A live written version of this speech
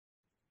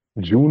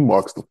June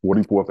marks the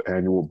 44th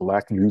annual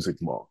Black Music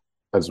Month,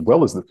 as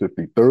well as the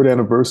 53rd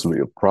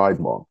anniversary of Pride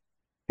Month.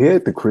 Here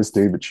at the Cris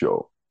David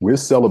Show, we're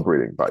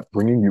celebrating by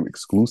bringing you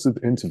exclusive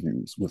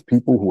interviews with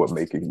people who are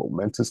making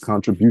momentous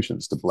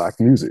contributions to Black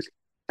music,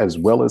 as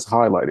well as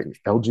highlighting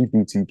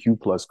LGBTQ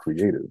plus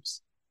creatives.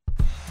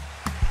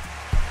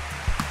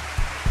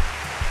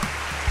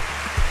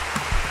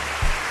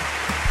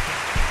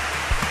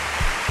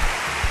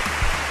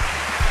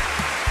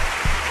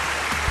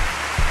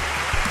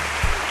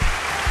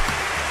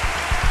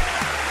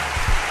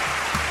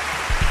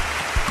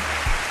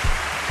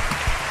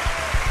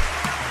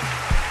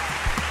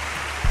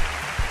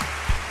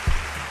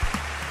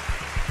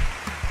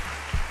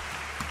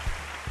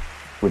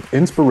 With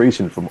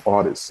inspiration from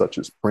artists such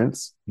as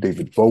Prince,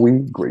 David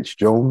Bowie, Grace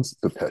Jones,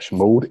 Depeche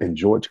Mode, and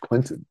George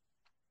Clinton,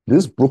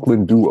 this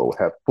Brooklyn duo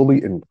have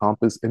fully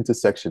encompassed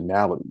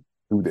intersectionality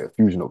through their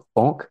fusion of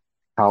funk,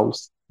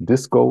 house,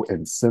 disco,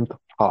 and synth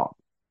pop,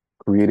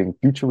 creating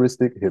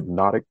futuristic,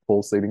 hypnotic,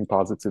 pulsating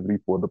positivity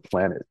for the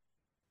planet.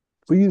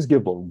 Please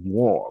give a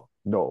warm,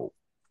 no,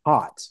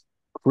 hot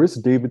Cris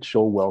David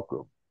Show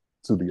welcome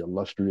to the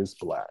Illustrious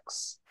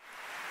Blacks.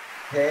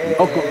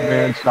 Welcome,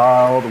 man Hey,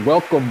 child.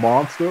 Welcome,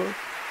 monster.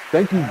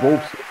 Thank you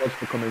both uh, so much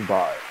for coming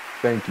by.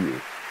 Thank you.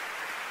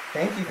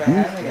 thank you for These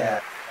having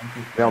us. Thank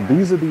you for now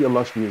these having are the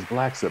illustrious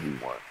blacks,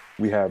 everyone.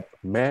 We have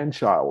man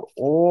child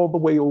all the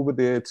way over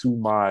there to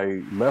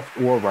my left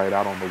or right.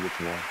 I don't know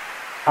which one.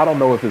 I don't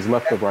know if it's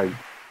left or right.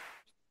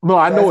 No,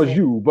 I know That's it's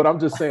me. you, but I'm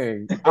just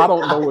saying I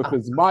don't know if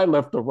it's my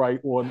left or right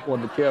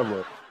on the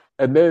camera.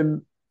 And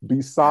then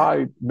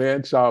beside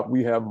man child,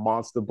 we have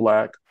Monster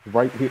Black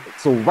right here.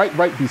 So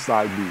right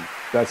beside me,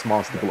 that's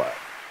Monster Yeah, Black.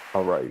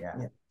 All right.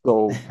 yeah.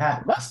 So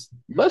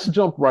let's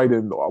jump right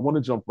in though. I want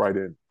to jump right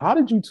in. How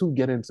did you two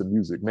get into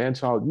music? Man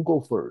child, you go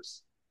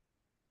first.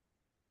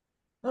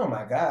 Oh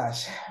my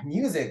gosh.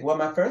 Music. Well,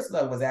 my first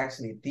love was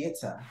actually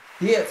theater.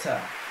 Theater.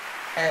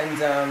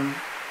 And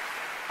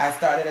I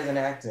started as an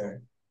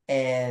actor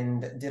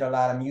and did a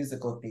lot of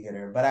musical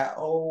theater, but I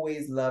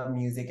always loved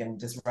music and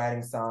just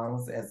writing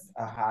songs as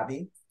a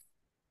hobby.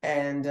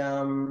 And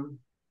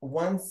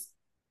once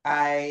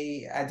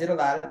I did a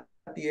lot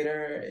of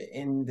theater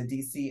in the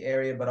DC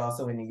area, but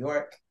also in New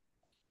York.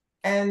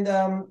 And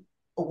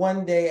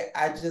one day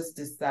I just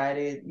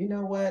decided, you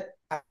know what?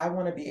 I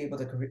want to be able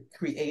to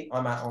create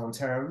on my own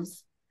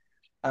terms,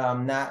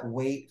 not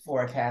wait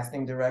for a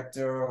casting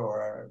director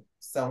or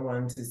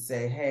someone to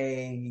say,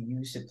 hey,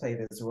 you should play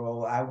this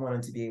role. I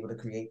wanted to be able to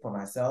create for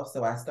myself.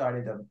 So I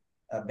started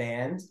a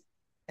band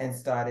and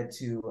started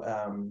to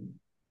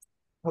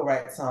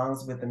co-write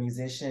songs with a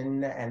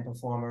musician and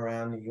perform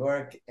around New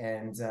York.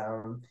 And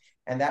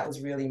that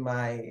was really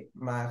my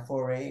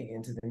foray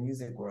into the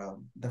music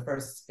world, the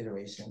first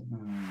iteration.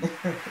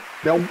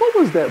 Now, what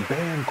was that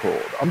band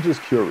called? I'm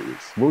just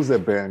curious. What was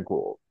that band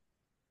called?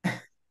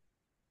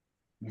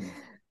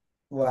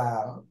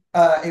 Wow.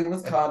 It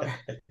was called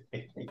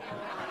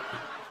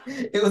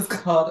it was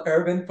called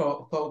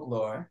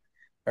Folklore.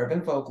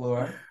 Urban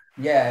Folklore.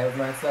 Yeah, it was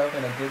myself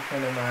and a good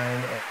friend of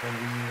mine, and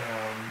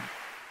we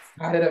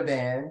started a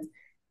band,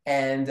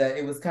 and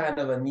it was kind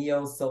of a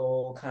neo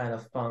soul kind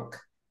of funk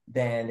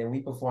band, and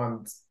we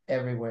performed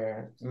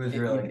everywhere. It was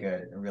really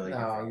good, a really good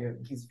Oh, song.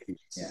 he's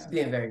Yeah.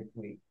 being very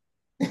sweet.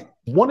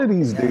 One of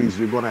these Yeah. days,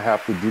 you're going to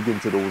have to dig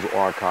into those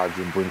archives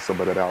and bring some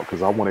of that out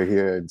because I want to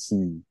hear and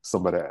see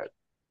some of that.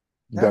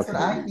 That's what I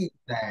Definitely. keep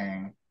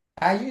saying.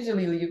 I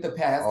usually leave the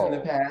past in the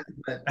Oh, past,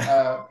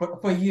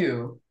 but for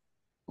you,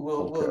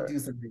 we'll okay. do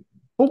something.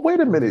 But wait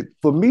a We'll do. minute.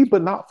 For me,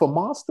 but not for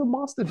Monster.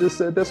 Monster just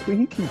said that's what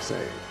he keeps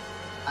saying.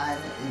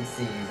 You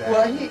see,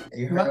 Well,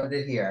 exactly. You heard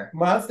it here.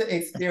 Monster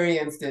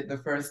experienced it the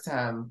first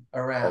time Okay.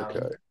 around.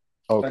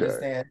 Okay.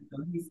 Understand?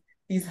 So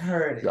he's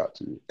heard it. Got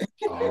you.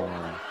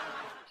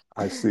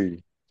 I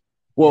see.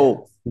 Well,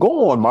 Yes.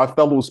 go on, my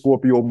fellow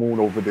Scorpio moon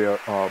over there,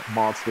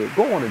 Monster.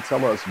 Go on and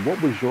tell us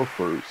what was your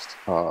first,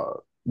 My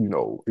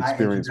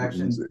experience with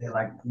introduction music? to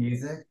like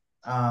music.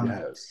 Um,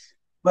 Yes.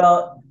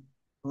 well,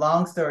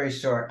 long story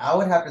short, I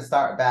would have to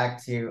start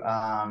back to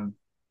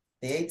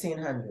The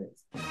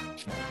 1800s.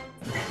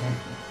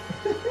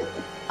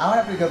 I would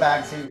have to go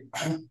back to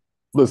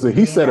Listen, he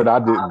being said that it. I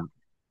didn't.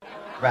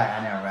 right,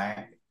 I know,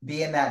 right?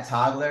 Being that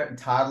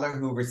toddler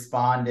who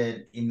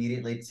responded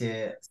immediately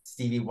to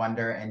Stevie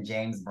Wonder and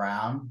James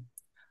Brown.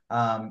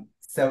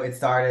 So it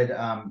started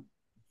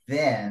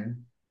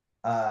then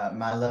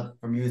my love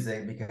for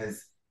music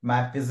because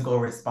my physical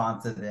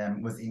response to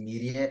them was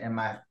immediate, and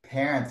my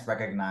parents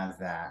recognized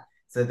that.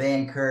 So they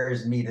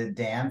encouraged me to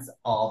dance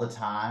all the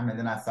time, and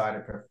then I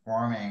started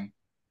performing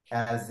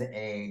as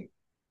a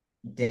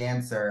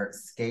dancer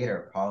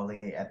skater probably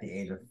at the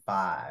age of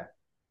 5.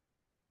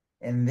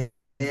 And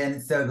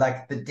then so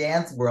like the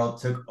dance world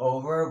took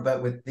over,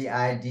 but with the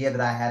idea that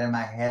I had in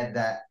my head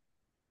that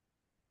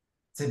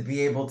to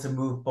be able to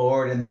move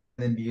forward in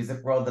the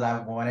music world that I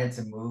wanted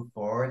to move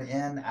forward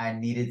in, I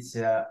needed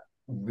to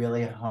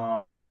really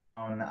hone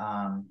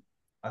the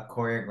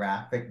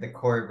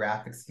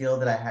choreographic skill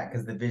that I had,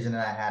 because the vision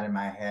that I had in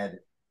my head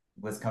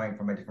was coming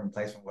from a different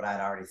place from what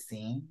I'd already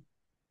seen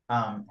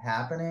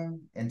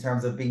happening in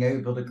terms of being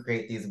able to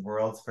create these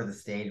worlds for the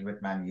stage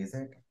with my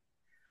music.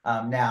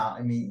 Now,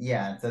 I mean,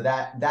 yeah, so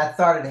that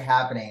started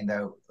happening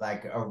though,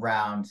 like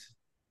around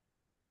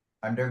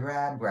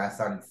undergrad, where I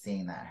started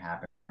seeing that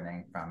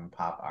happening from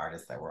pop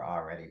artists that were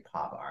already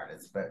pop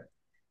artists. But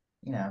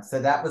so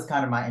that was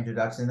kind of my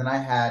introduction. Then I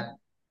had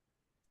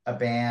a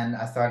band.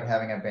 I started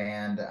having a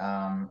band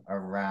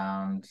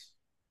around.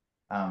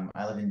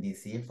 I lived in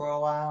DC for a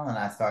while, and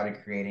I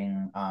started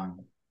creating.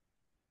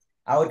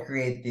 I would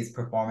create these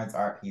performance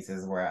art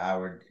pieces where I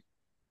would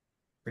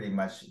pretty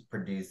much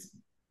produce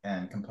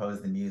and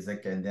compose the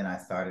music, and then I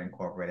started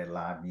incorporated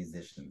live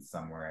musicians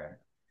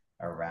somewhere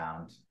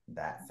around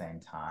that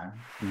same time.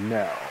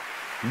 Now,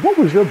 what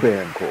was your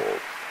band called?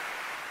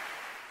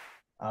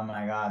 Oh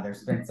my God,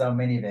 there's been so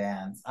many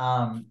bands.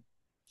 The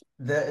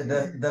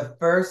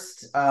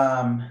first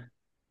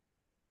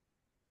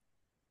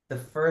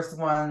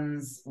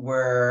ones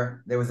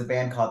were, there was a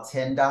band called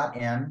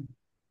 10.M,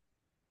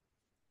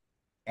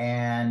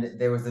 and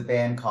there was a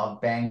band called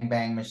Bang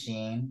Bang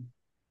Machine.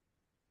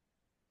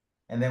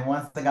 And then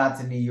once I got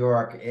to New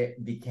York,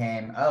 it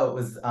became, it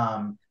was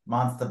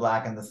Monster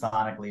Black and the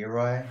Sonic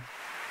Leroy.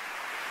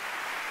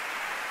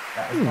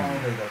 That was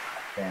probably the last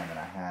band that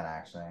I had,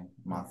 actually.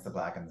 Monster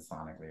Black and the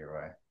Sonic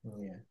Leroy.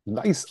 Yeah.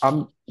 Nice.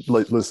 I'm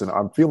like, listen,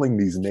 I'm feeling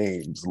these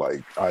names.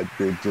 Like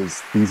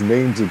these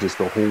names are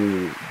just a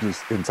whole,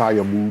 just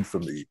entire mood for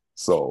me.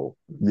 So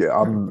yeah,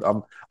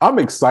 I'm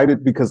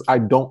excited because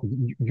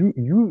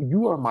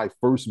you are my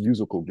first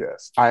musical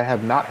guest. I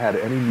have not had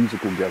any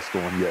musical guest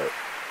on yet.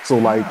 So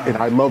like, and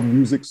I love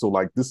music. So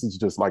like, this is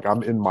just like,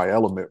 I'm in my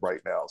element right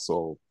now.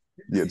 So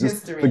yeah,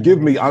 just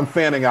forgive me. I'm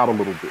fanning out a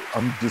little bit.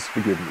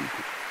 Forgive me.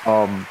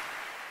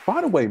 By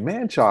the way,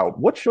 man-child,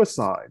 what's your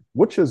sign?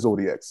 What's your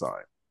zodiac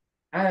sign?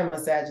 I am a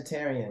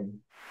Sagittarian.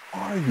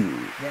 Are you?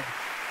 Yeah.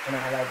 And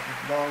I like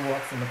long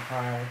walks in the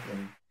park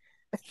and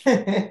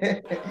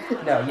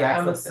no, yeah,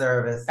 acts of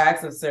service.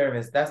 Acts of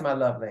service. That's my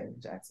love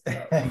language,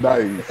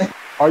 Nice.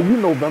 Are you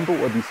November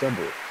or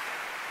December?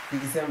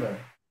 December.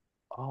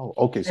 Oh,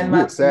 okay. So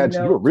you're a Sag.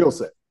 You're a real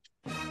Sag.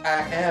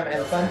 I am.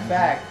 And fun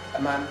fact,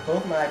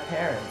 both my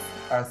parents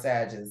are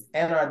Sages,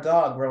 and our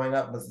dog growing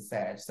up was a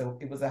Sag. So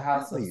it was a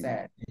house of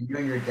Sag. And you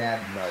and your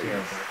dad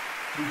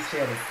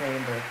share the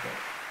same birthday.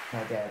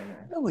 My dad and I.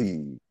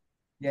 Really?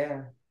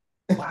 Yeah.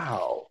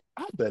 Wow.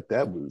 I bet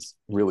that was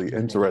really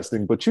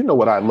interesting. But you know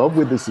what? I love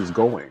where this is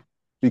going.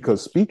 Because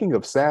speaking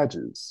of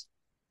Sages,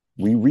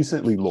 we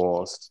recently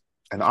lost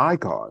an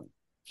icon,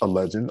 a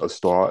legend, a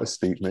star, a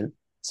statement,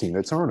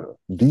 Tina Turner,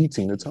 the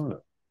Tina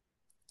Turner.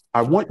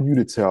 I want you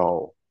to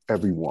tell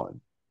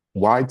everyone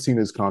why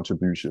Tina's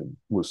contribution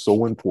was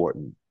so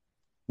important,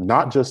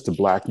 not just to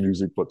Black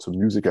music, but to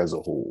music as a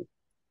whole.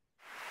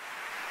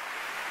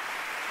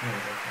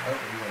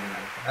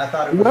 I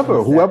thought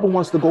whoever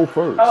wants to go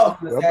first. Oh,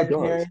 whoever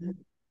does.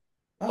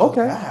 Oh,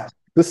 okay. Gosh.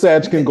 The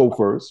Sag can go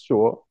first,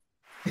 sure.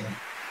 We can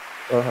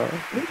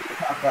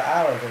talk for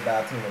hours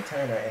about Tina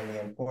Turner and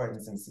the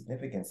importance and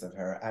significance of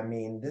her. I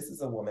mean, this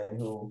is a woman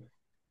who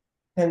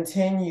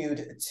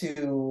continued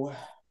to,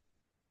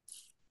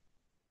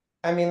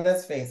 I mean,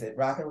 let's face it,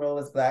 rock and roll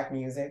is Black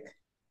music.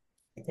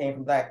 It came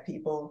from Black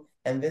people.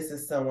 And this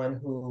is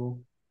someone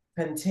who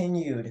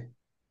continued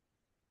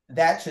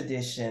that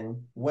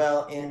tradition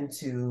well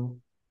into,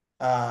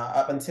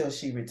 up until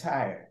she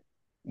retired.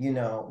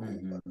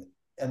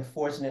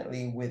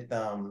 Unfortunately with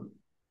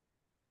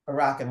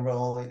rock and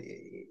roll,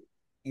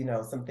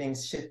 some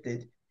things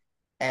shifted.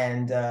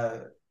 And,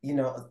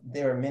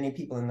 there are many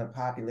people in the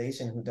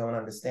population who don't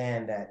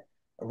understand that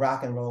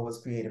rock and roll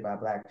was created by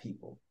Black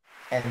people.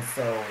 And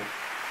so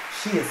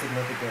she is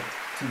significant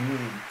to me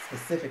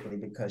specifically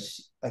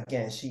because,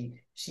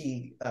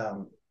 she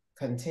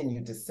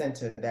continued to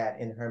center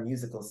that in her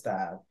musical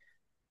style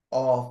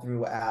all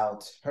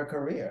throughout her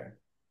career.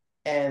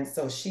 And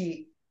so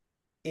she,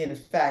 in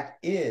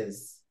fact,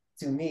 is,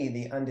 to me,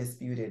 the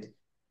undisputed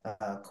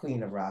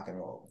queen of rock and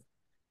roll.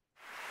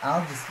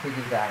 I'll just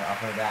piggyback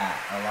off of that,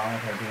 along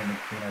with her being the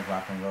queen of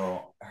rock and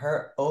roll.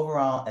 Her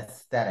overall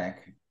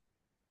aesthetic,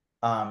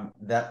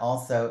 that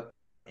also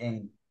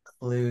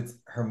includes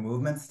her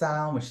movement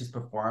style when she's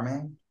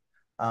performing.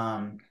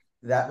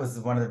 That was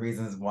one of the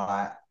reasons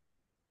why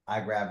I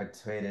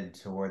gravitated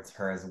towards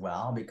her as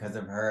well, because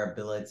of her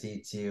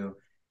ability to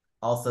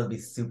also be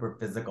super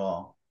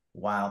physical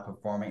while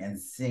performing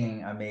and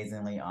singing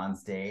amazingly on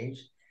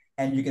stage.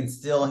 And you can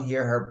still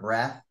hear her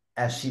breath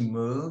as she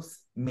moves,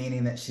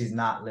 meaning that she's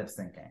not lip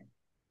syncing.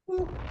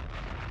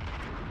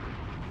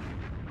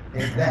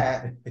 Is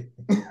that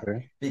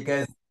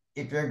because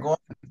if you're going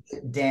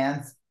to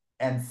dance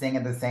and sing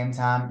at the same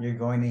time, you're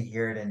going to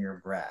hear it in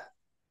your breath.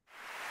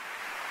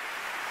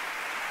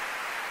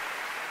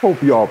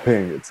 Hope y'all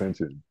paying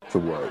attention to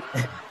what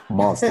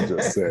Monster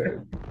just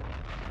said.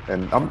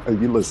 And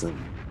you listen,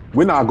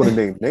 we're not going to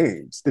name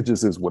names. It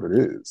just is what it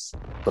is.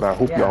 But I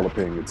hope y'all are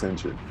paying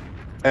attention.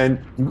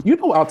 And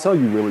I'll tell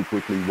you really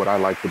quickly what I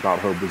liked about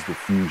her was the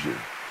fusion.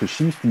 because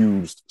she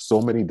fused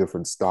so many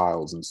different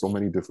styles and so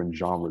many different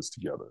genres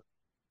together.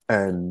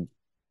 And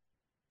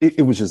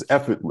it was just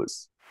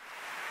effortless.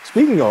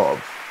 Speaking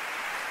of,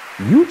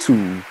 you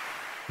two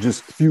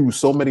just fuse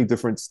so many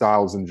different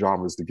styles and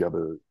genres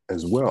together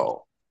as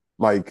well.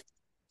 Like,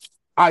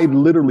 I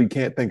literally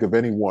can't think of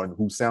anyone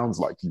who sounds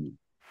like you.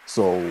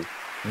 So,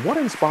 what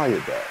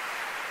inspired that?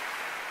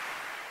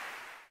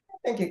 I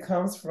think it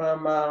comes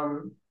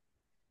from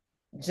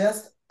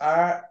just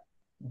our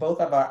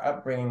both of our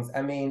upbringings.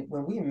 I mean,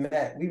 when we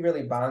met, we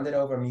really bonded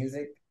over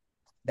music.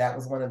 That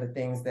was one of the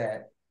things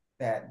that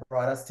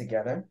brought us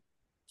together.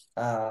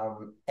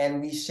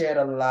 And we shared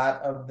a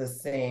lot of the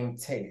same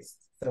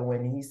taste. So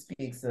when he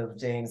speaks of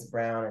James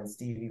Brown and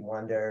Stevie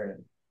Wonder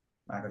and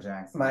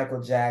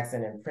Michael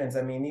Jackson and Prince,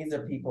 I mean, these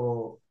are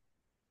people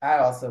I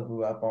also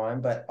grew up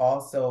on, but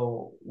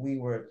also we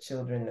were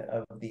children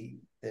of the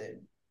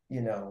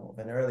of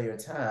an earlier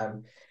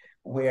time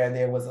where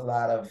there was a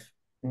lot of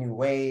new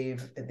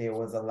wave, there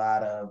was a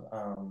lot of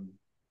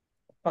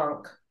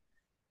funk,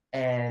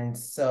 and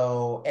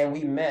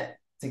we met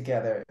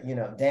together,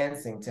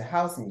 dancing to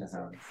house music.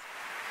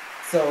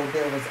 So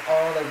there was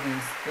all of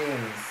these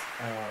things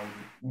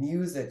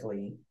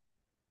musically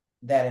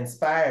that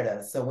inspired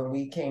us. So when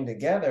we came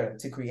together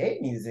to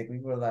create music, we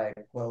were like,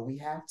 well, we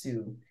have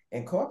to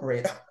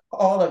incorporate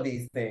all of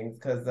these things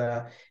because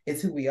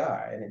it's who we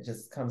are, and it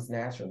just comes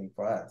naturally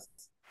for us.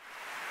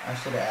 I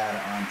should add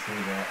on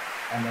to that.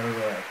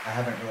 I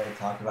haven't really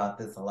talked about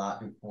this a lot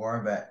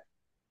before, but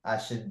I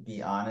should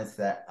be honest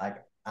that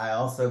I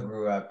also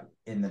grew up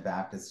in the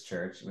Baptist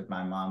church with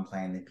my mom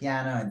playing the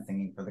piano and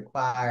singing for the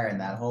choir and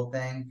that whole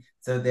thing.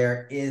 So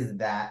there is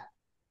that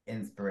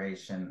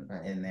inspiration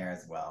in there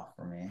as well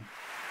for me.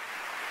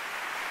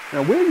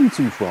 Now, where are you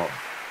two from?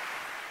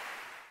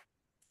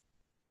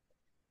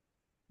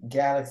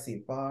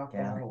 Galaxy far,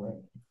 far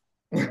away.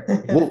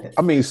 Well,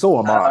 I mean, so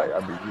am I.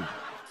 I mean,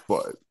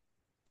 but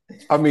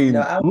I mean,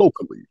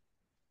 locally.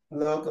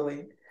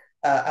 Locally,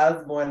 I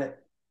was born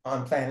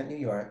on planet New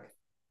York.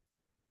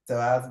 So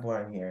I was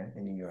born here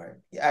in New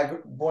York.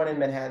 Born in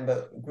Manhattan,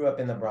 but grew up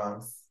in the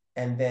Bronx.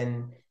 And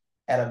then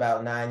at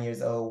about 9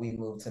 years old, we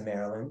moved to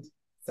Maryland.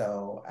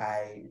 So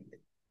I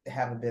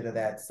have a bit of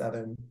that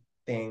Southern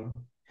thing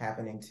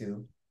happening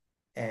too.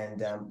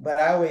 And but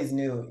I always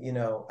knew,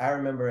 I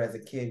remember as a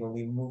kid when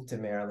we moved to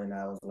Maryland,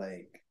 I was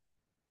like,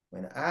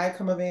 when I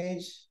come of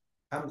age,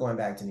 I'm going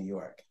back to New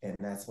York. And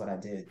that's what I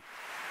did.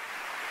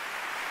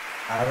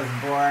 I was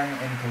born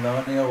in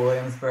colonial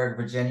Williamsburg,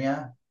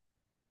 Virginia.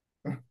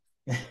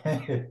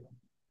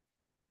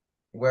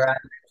 Where I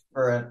lived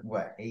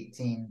for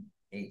 18,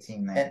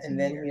 19 and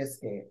then years. We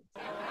escaped.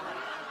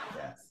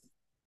 Yes.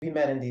 We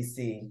met in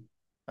DC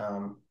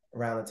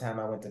around the time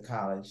I went to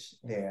college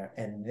there,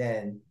 and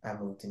then I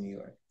moved to New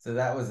York. So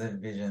that was a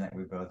vision that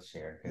we both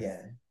shared.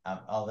 Yeah.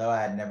 Although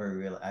I'd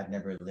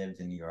never lived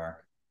in New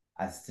York,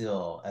 I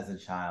still, as a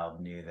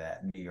child, knew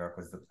that New York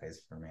was the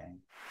place for me.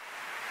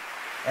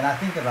 And I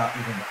think about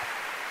even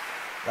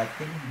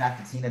thinking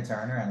back to Tina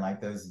Turner and like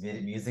those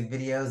music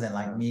videos and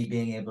like me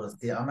being able to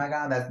see, oh my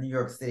God, that's New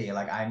York City.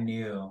 Like I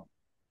knew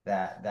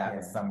that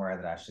was somewhere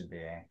that I should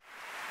be.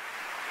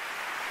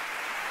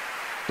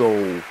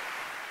 So,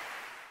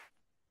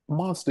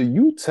 Monster,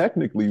 you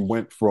technically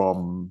went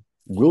from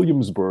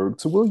Williamsburg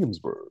to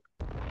Williamsburg.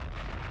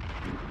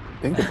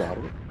 Think about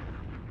it.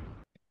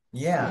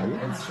 Yeah,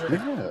 it's true.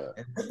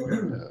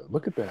 Yeah,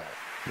 look at that.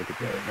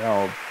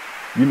 Now,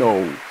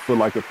 for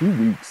like a few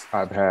weeks,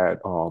 I've had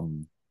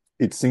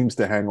It Seems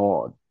to Hang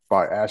On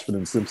by Ashford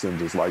and Simpson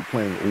just like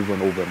playing over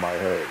and over in my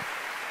head.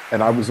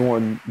 And I was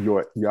on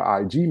your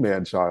IG,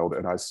 man child,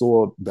 and I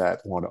saw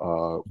that on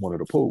one of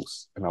the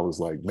posts, and I was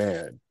like,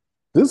 man,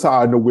 this is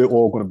how I know we're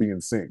all going to be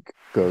in sync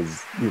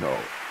because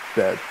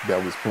that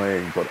was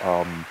playing. But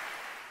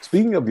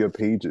speaking of your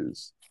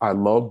pages, I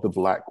love the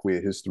Black queer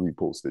history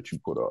post that you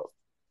put up,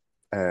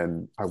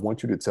 and I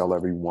want you to tell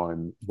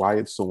everyone why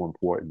it's so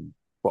important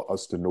for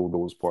us to know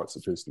those parts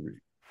of history.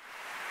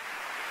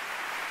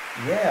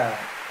 Yeah,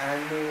 I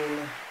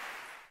mean,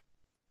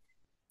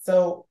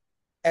 so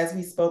as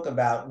we spoke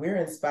about, we're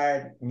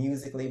inspired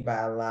musically by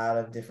a lot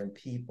of different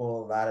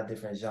people, a lot of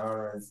different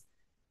genres,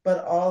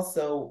 but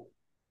also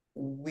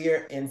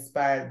we're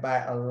inspired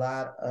by a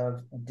lot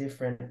of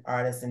different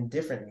artists in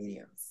different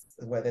mediums,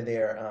 whether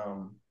they're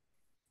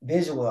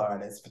visual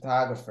artists,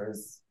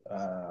 photographers,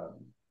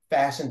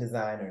 fashion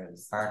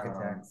designers,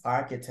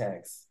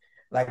 architects.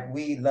 Like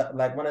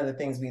one of the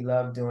things we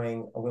love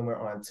doing when we're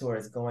on tour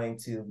is going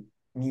to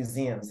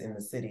museums in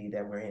the city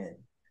that we're in.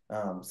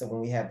 So when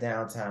we have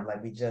downtime,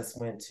 like we just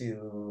went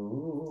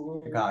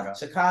to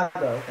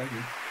Chicago, thank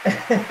you.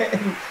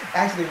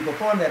 Actually, we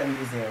performed at a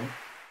museum.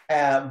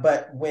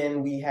 But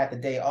when we had the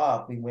day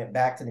off, we went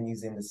back to the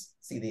museum to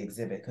see the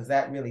exhibit because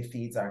that really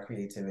feeds our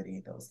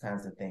creativity, those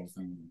kinds of things.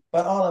 Mm-hmm.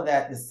 But all of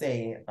that to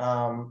say,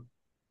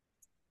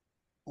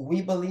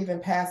 we believe in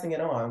passing it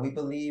on. We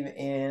believe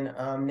in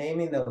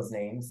naming those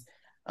names.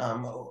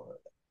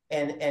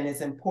 And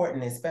it's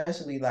important,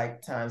 especially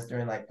like times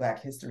during like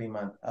Black History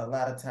Month. A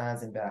lot of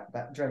times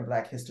during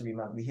Black History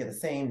Month, we hear the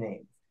same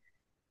names.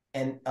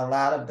 and a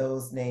lot of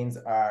those names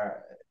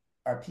are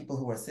people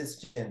who are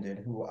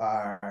cisgendered, who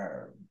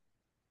are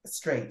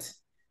straight,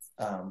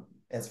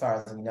 as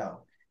far as we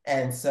know.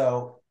 And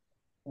so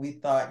we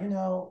thought,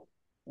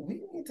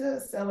 we need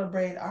to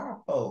celebrate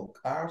our folk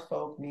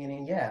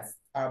meaning, yes,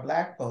 our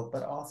Black folk,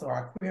 but also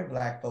our queer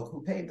Black folk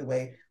who paved the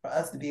way for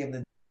us to be able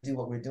to do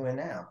what we're doing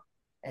now.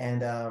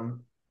 And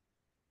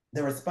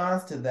the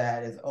response to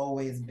that has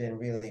always been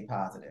really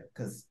positive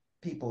because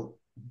people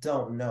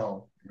don't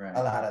know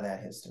a lot of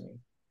that history.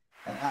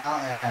 And I'll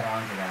add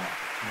on to that,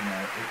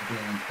 it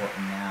being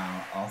important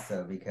now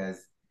also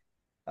because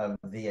of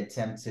the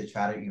attempt to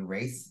try to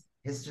erase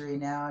history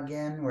now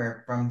again,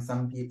 where from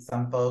some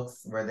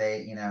folks where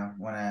they,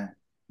 want to,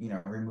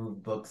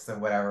 remove books or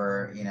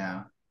whatever,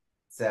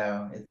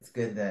 So it's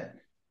good that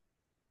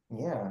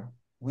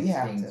we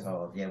have to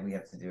told. Yeah, we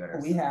have to do it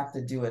ourselves. We have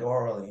to do it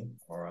orally.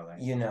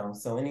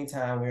 So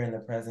anytime we're in the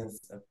presence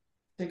of,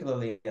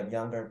 particularly of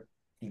younger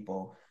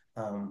people,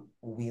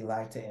 we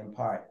like to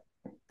impart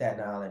that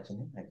knowledge. And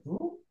they're like,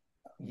 who?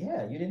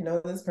 Yeah, you didn't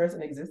know this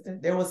person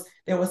existed? There was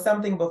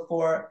something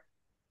before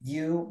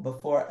you,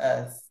 before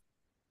us,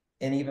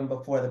 and even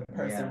before the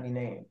person we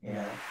named.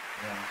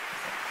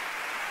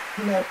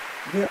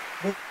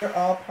 We're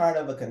all part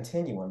of a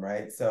continuum,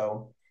 right?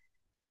 So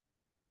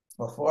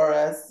before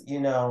us,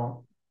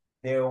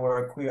 there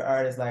were queer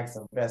artists like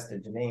Sylvester,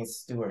 Janae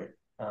Stewart,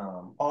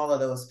 all of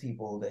those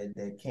people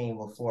that came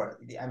before.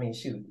 I mean,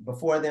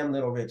 before them,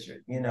 Little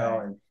Richard, and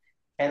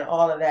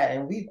all of that.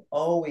 And we've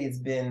always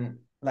been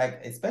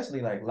like, especially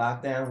like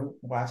lockdown,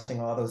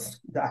 watching all those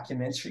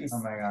documentaries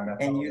oh my God,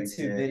 and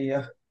YouTube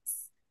videos,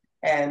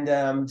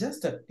 and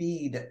just to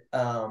feed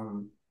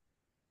to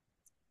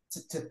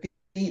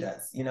feed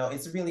us.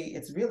 It's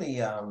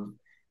really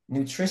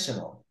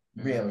nutritional,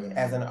 really,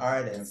 as an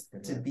artist,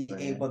 to be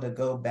able to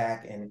go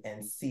back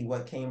and see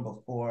what came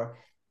before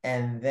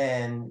and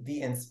then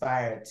be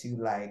inspired to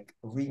like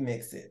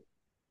remix it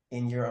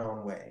in your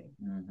own way.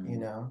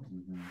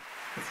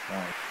 It's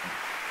fine.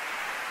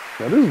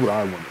 Now this is what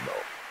I want to know.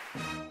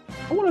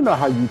 I want to know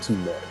how you two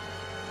met.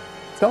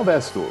 Tell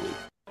that story.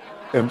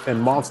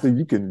 And Monster,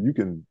 you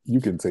can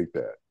take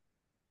that.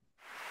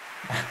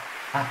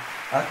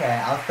 Okay,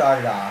 I'll start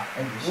it off,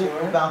 and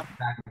we'll bounce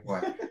back and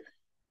forth.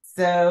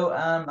 So,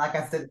 like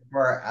I said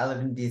before, I live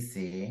in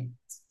DC,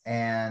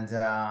 and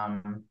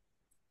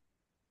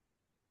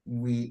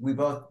we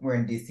both were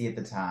in DC at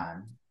the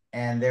time,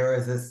 and there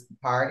was this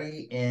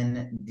party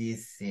in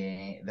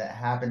DC that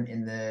happened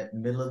in the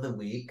middle of the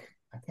week.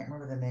 I can't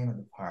remember the name of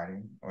the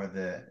party,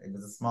 it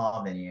was a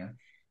small venue,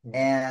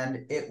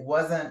 and it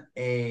wasn't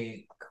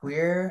a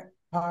queer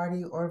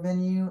party or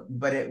venue,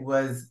 but it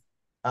was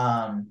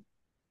house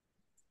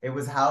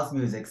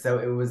music, so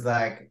it was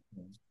like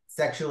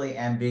sexually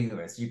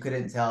ambiguous. You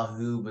couldn't tell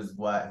who was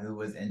what, who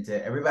was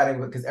into everybody,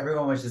 because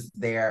everyone was just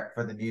there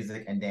for the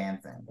music and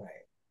dancing.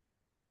 Right.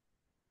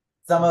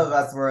 Some of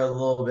us were a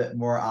little bit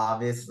more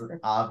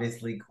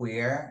obviously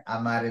queer. I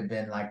might have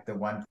been like the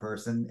one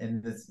person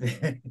in this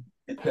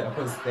that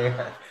was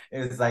there.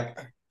 It was like,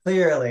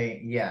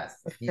 clearly,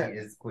 yes, he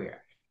is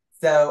queer.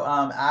 So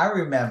I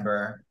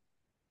remember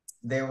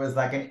there was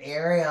like an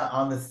area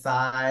on the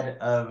side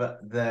of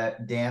the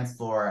dance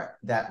floor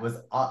that was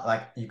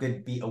like you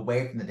could be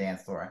away from the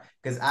dance floor,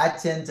 because I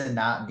tend to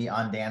not be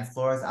on dance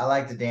floors. I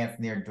like to dance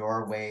near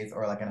doorways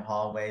or like in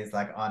hallways,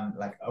 like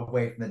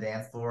away from the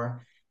dance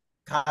floor,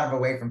 kind of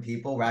away from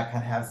people, where I kind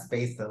of have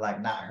space to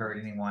like not hurt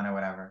anyone or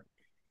whatever.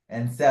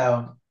 And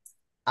so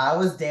I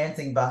was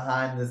dancing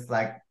behind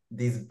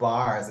these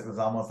bars. It was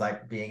almost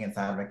like being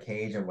inside of a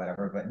cage or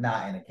whatever, but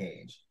not in a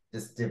cage,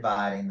 just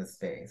dividing the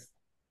space.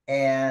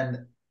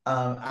 And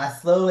I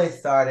slowly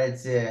started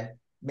to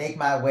make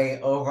my way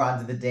over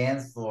onto the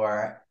dance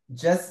floor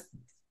just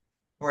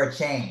for a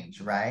change,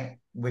 right?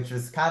 Which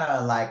was kind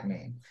of unlike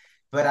me.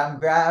 But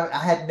I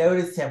had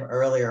noticed him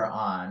earlier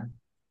on,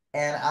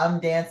 and I'm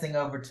dancing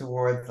over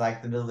towards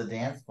like the middle of the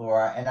dance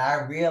floor, and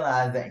I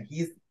realized that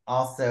he's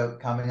also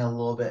coming a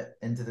little bit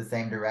into the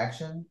same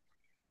direction.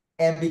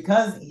 And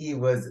because he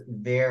was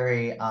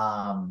very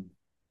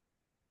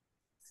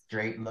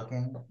straight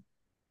looking,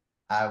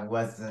 I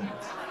wasn't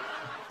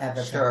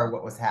sure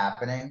what was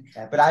happening,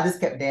 but I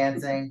just kept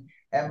dancing.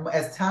 And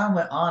as time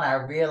went on, I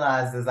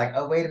realized it's like,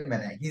 oh, wait a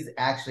minute, he's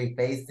actually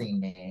facing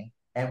me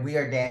and we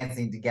are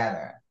dancing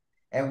together.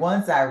 And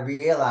once I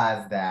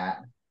realized that,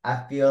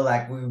 I feel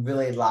like we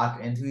really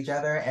locked into each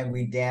other and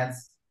we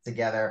danced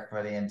together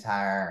for the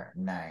entire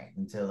night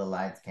until the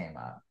lights came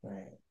up.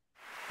 Right.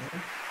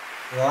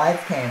 The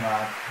lights came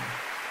up.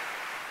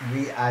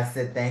 I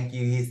said thank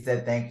you. He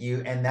said thank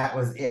you, and that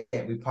was it.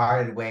 We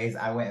parted ways.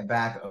 I went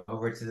back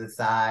over to the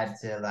side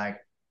to like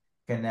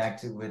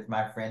connect with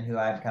my friend who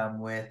I'd come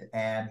with,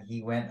 and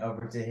he went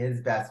over to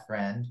his best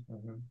friend.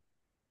 Mm-hmm.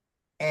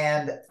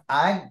 And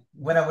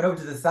when I went over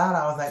to the side,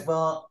 I was like,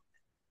 well,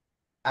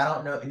 I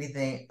don't know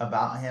anything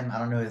about him. I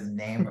don't know his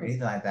name or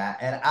anything like that.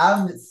 And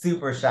I'm a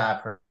super shy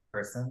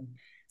person,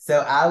 so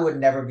I would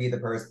never be the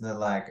person to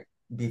like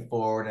be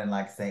forward and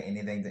like say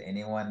anything to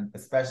anyone,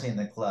 especially in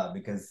the club,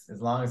 because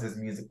as long as there's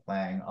music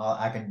playing,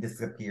 I can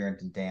disappear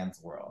into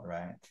dance world,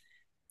 right?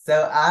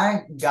 So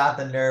I got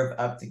the nerve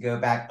up to go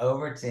back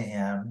over to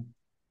him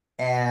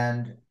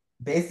and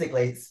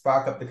basically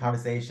spark up the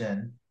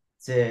conversation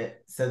so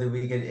that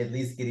we could at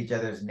least get each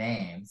other's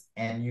names,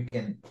 and you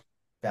can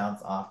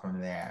bounce off from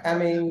there. I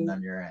mean,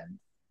 on your end.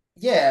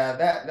 Yeah,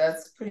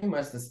 that's pretty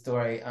much the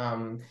story.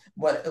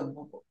 What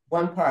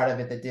one part of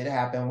it that did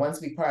happen once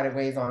we parted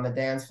ways on the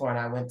dance floor, and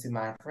I went to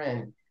my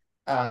friend.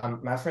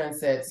 My friend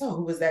said, "So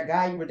who was that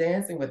guy you were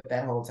dancing with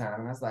that whole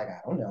time?" And I was like,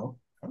 "I don't know.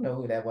 I don't know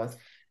who that was."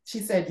 She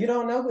said, "You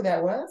don't know who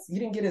that was? You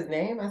didn't get his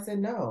name?" I said,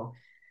 "No."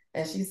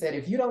 And she said,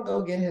 "If you don't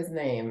go get his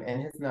name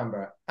and his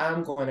number,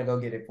 I'm going to go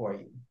get it for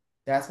you."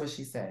 That's what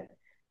she said.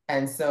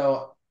 And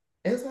so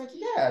it was like,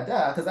 yeah,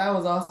 duh, because I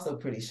was also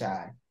pretty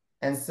shy.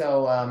 And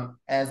so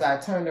as I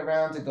turned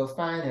around to go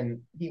find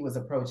him, he was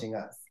approaching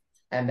us.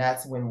 And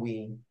that's when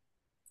we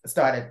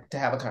started to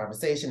have a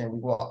conversation, and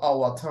we all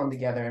walked home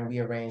together, and we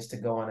arranged to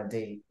go on a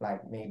date like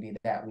maybe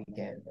that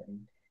weekend.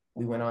 And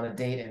we went on a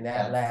date, and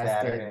that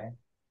lasted Saturday.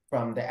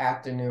 From the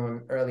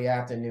afternoon, early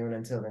afternoon,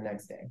 until the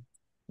next day.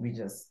 We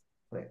just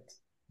clicked.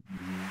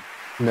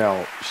 Mm-hmm.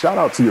 Now, shout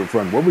out to your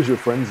friend. What was your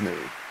friend's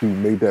name who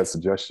made that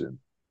suggestion?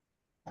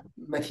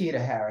 Makita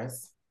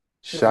Harris.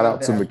 Shout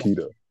out to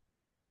Makita.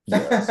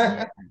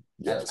 Yes.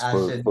 Yes.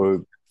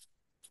 For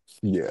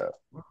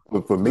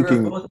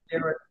making.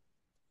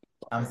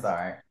 I'm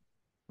sorry.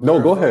 No,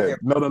 go ahead.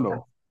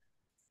 No.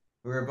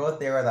 We were both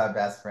there with our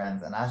best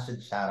friends, and I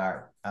should shout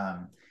out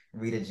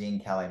Rita Jean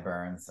Kelly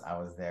Burns. I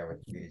was there with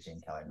Rita Jean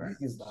Kelly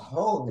Burns. Use the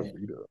whole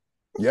name.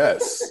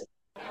 Yes.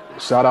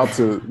 Shout out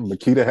to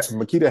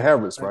Makita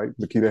Harris, right?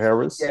 Makita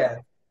Harris. Yeah.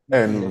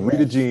 And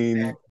Rita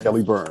Jean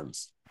Kelly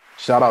Burns.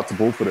 Shout out to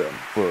both of them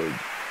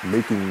for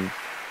making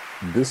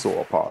this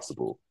all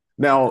possible.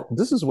 Now,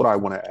 this is what I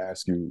want to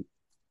ask you.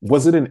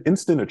 Was it an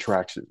instant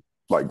attraction,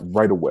 like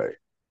right away?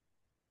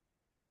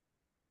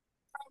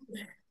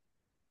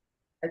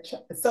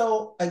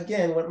 So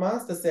again, what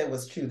Monster said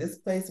was true. This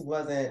place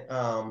wasn't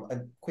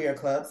a queer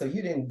club, so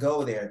you didn't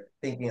go there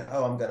thinking,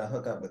 "Oh, I'm gonna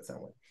hook up with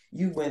someone."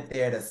 You went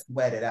there to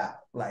sweat it out,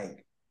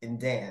 like and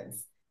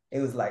dance. It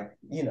was like,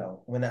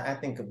 when I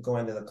think of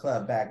going to the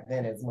club back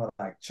then, it's more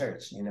like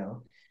church,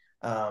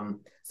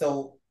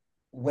 So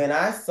when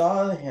I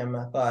saw him,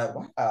 I thought,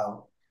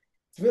 wow,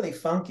 it's really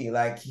funky.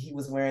 Like he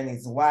was wearing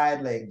these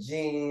wide leg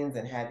jeans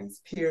and had these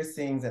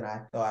piercings, and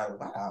I thought,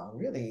 wow,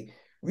 really,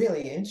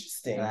 really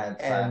interesting. I had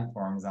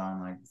platforms on,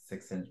 like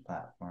 6-inch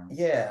platforms.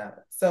 Yeah.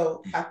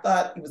 So I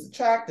thought it was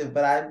attractive,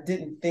 but I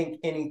didn't think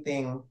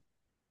anything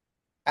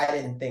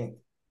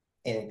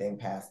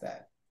past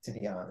that, to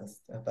be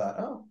honest. I thought,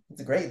 oh, it's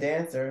a great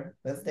dancer.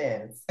 Let's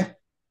dance.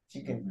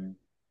 You can. Mm-hmm.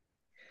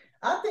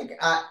 I think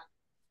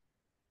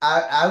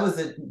I was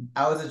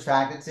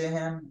attracted to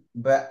him,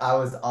 but I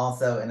was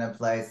also in a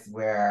place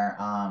where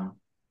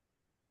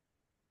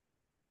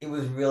it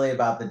was really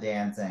about the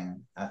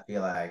dancing. I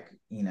feel like,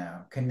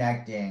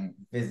 connecting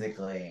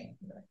physically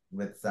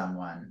with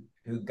someone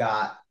who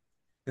got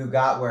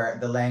where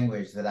the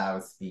language that I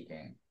was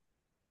speaking,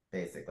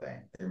 basically,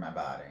 through my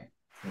body.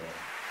 Yeah.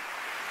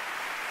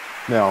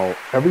 Now,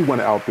 everyone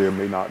out there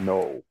may not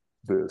know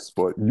this,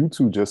 but you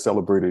two just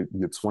celebrated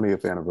your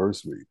 20th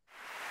anniversary.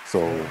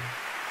 So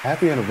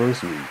happy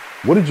anniversary.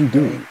 What did you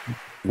do?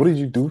 What did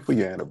you do for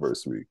your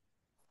anniversary?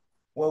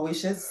 Well, we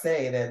should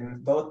say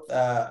that both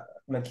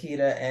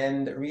Makita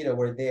and Rita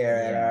were there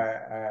at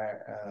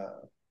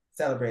our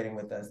celebrating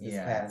with us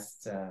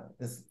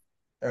this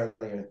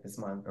earlier this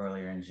month.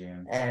 Earlier in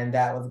June. And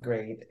that was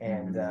great.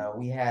 And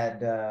we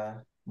had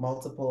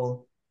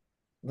multiple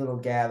little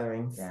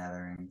gatherings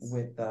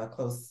with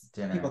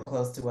people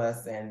close to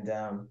us, and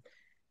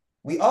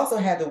we also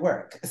had to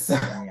work. So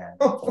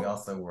we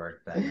also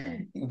worked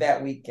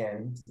that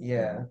weekend.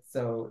 Yeah.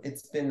 So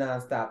it's been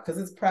nonstop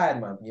because it's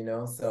Pride Month,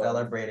 So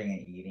celebrating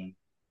and eating.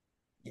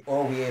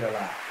 Oh, we ate a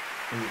lot.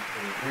 We're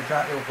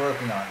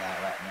working on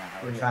that right now.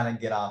 We're trying to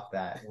get off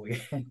that.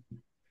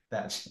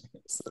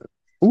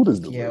 Food is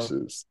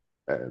delicious,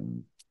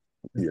 and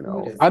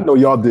I know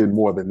y'all did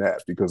more than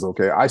that because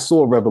I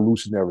saw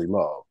Revolutionary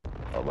Love.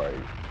 All right,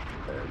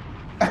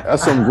 and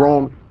that's some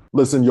grown.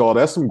 Listen, y'all,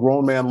 that's some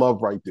grown man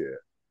love right there.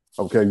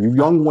 Okay, you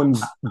young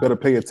ones better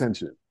pay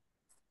attention.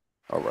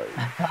 All right,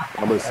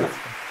 now listen.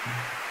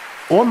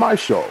 On my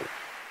show,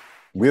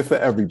 we're for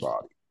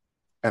everybody,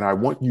 and I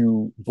want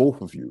you,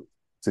 both of you,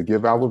 to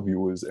give our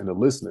viewers and the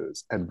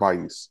listeners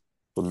advice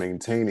for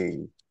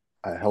maintaining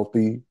a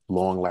healthy,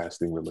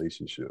 long-lasting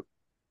relationship.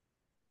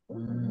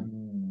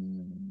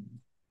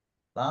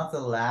 Lots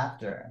of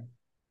laughter.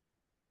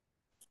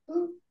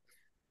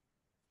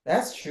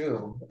 That's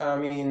true. I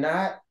mean,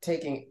 not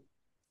taking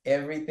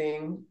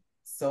everything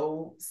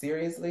so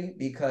seriously,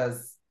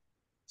 because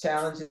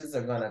challenges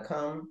are going to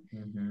come.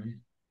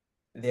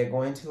 They're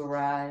going to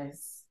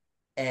arise.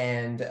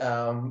 And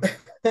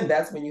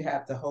that's when you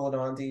have to hold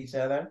on to each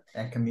other.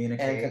 And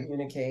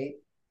communicate.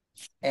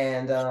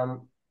 And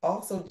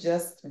also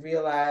just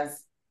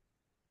realize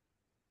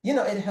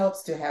it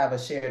helps to have a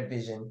shared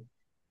vision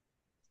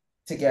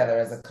together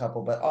as a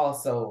couple, but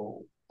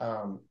also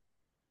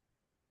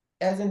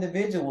as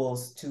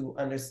individuals to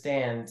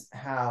understand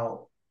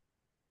how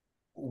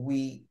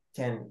we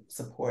can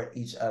support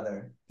each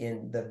other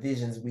in the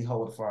visions we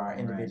hold for our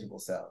individual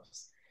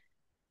selves.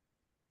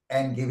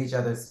 And give each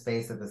other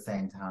space at the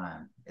same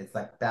time. It's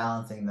like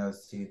balancing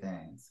those two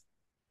things.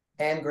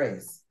 And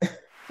grace.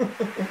 But,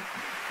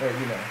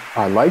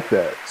 I like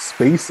that.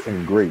 Space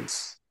and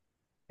grace.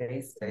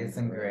 Space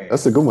and grace.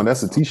 That's a good one.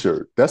 That's a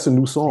t-shirt. That's a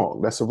new song.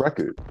 That's a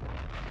record.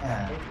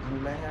 Yeah. We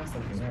might have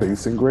something.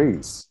 Space and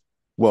grace.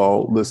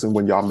 Well, listen,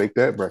 when y'all make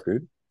that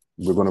record,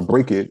 we're going to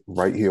break it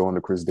right here on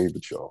the Cris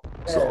David Show.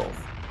 So,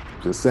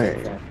 just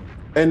saying. Exactly.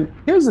 And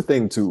here's the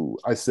thing, too.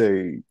 I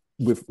say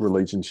with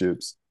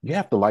relationships, you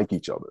have to like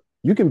each other.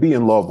 You can be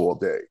in love all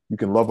day. You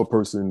can love a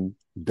person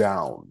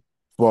down.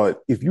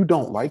 But if you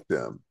don't like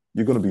them,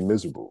 you're going to be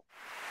miserable.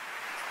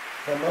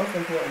 The most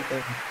important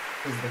thing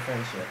is the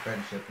friendship.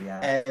 Friendship,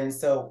 yeah. And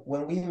so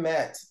when we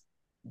met,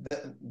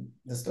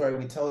 the story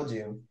we told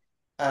you,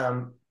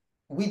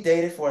 we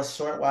dated for a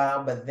short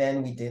while, but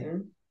then we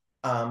didn't.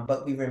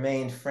 But we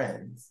remained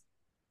friends.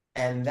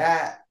 And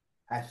that,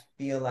 I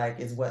feel like,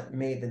 is what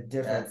made the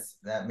difference.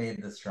 That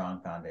made the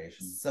strong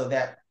foundation. So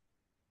that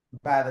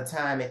by the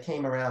time it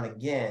came around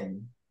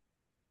again,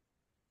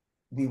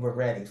 we were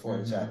ready for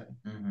each other,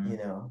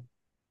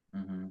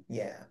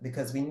 Yeah,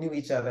 because we knew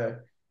each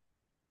other.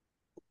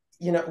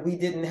 We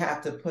didn't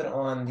have to put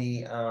on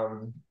the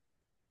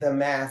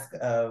mask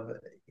of,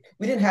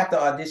 we didn't have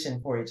to audition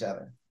for each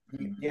other.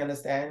 You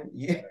understand?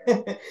 You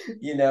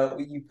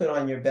put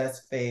on your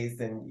best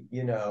face and,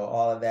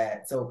 all of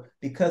that. So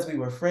because we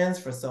were friends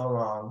for so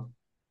long,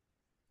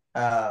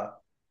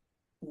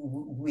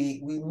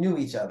 we knew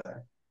each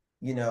other,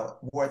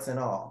 warts and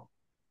all.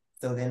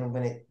 So then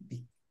when it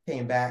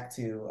came back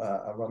to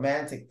a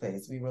romantic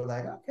place, we were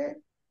like, okay,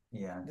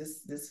 yeah,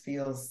 this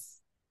feels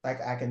like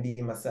I can be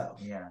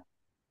myself. Yeah.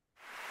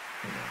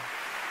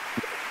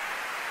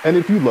 And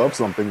if you love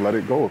something, let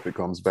it go. If it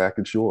comes back,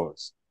 it's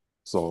yours.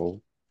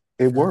 So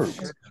it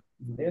works.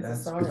 There's a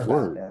song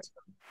about that.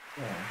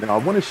 Yeah. Now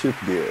I want to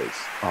shift gears.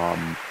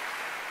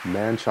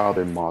 Man, Child,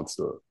 and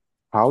Monster.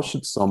 How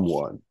should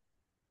someone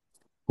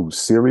who's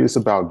serious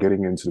about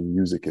getting into the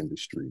music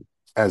industry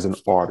as an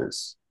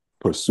artist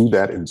pursue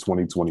that in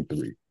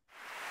 2023?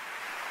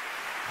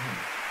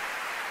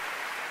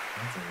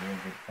 That's a really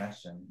good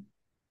question,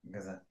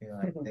 because I feel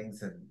like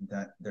things have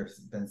done, there's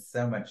been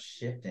so much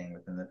shifting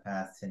within the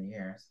past 10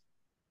 years.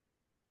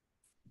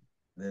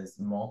 There's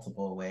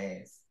multiple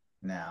ways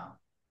now,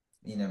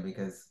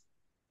 because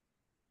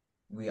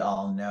we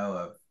all know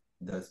of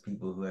those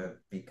people who have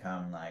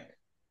become like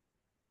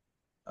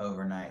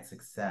overnight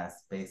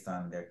success based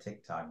on their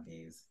TikTok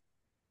views.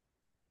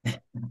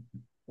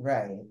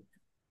 Right.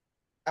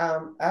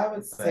 I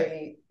would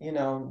say,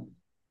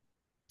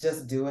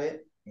 just do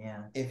it.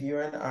 Yeah. If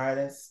you're an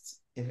artist,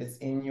 if it's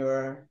in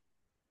your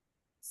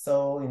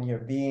soul, in your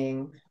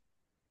being,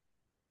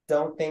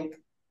 don't think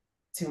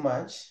too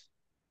much.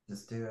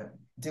 Just do it.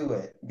 Do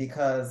it,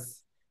 because,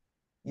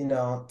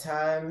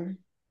 time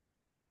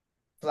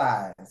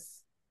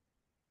flies.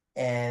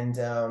 And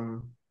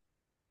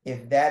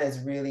if that is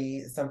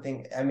really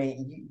something,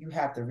 you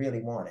have to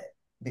really want it,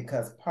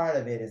 because part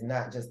of it is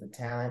not just the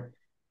talent.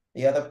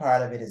 The other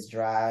part of it is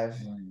drive.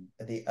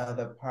 The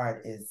other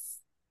part is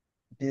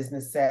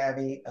business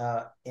savvy.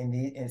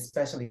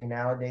 Especially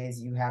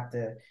nowadays, you have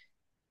to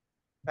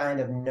kind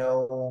of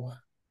know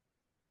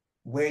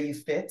where you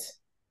fit,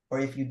 or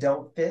if you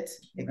don't fit,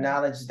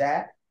 acknowledge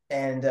that,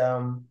 and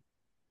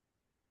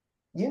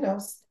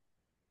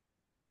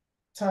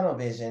tunnel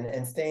vision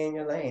and stay in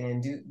your lane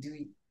and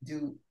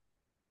do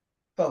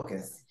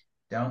focus.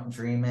 Don't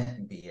dream it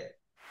and be it.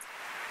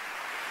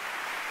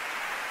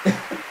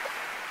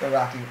 The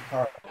Rocky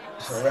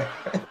Horror.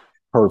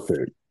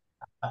 Perfect.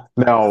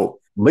 Now,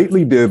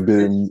 lately there have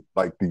been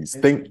like these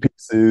think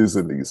pieces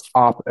and these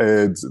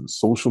op-eds and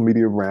social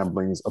media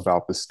ramblings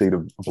about the state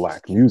of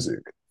Black music.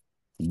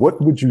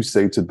 What would you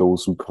say to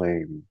those who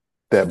claim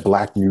that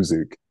Black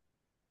music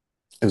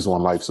is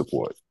on life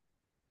support?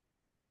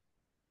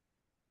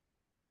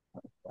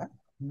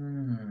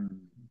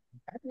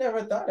 I've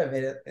never thought of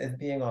it as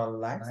being on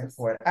life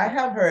support. I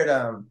have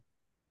heard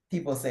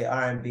people say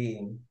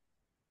R&B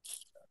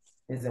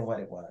isn't what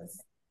it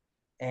was.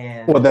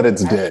 Or that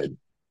it's dead.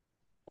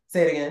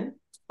 Say it again.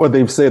 Or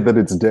they've said that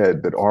it's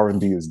dead, that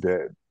R&B is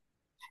dead.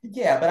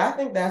 Yeah, but I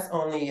think that's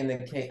only in the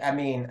case.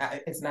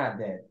 It's not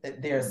dead.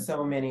 There's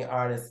so many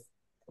artists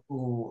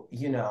who,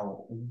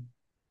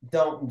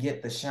 don't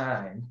get the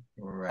shine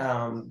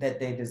that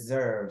they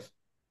deserve.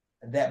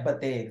 But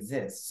they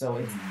exist. So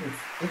it's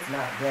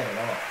not dead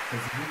at all.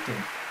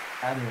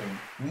 Because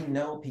we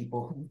know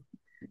people who,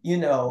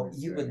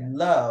 you would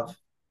love,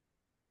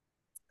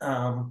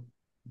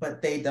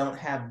 but they don't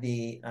have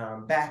the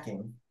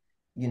backing,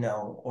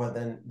 or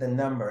the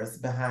numbers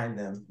behind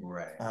them.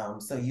 Right.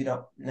 So you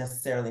don't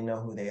necessarily know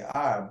who they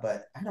are,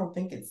 but I don't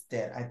think it's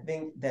dead. I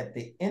think that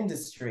the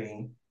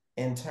industry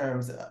in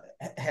terms of,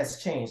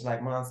 has changed,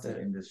 like Monster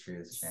The industry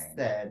has changed.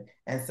 said.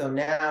 And so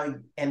now,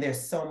 and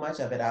there's so much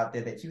of it out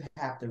there that you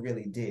have to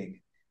really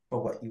dig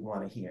for what you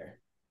want to hear.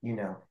 You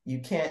know, you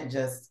can't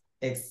just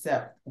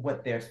accept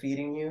what they're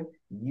feeding you.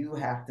 You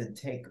have to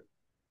take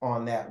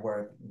on that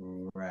work.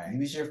 Right.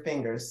 Use your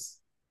fingers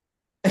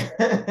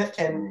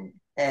and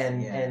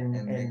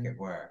make it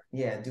work.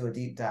 Yeah, do a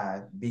deep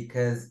dive.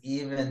 Because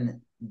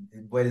even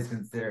what is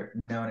considered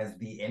known as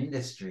the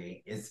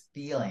industry is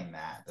feeling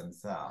that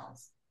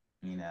themselves,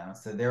 you know?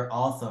 So they're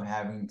also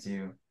having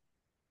to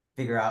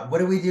figure out, what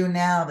do we do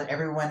now that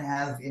everyone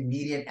has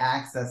immediate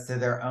access to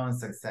their own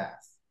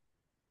success?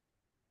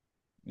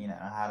 You know,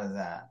 how does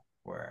that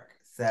work?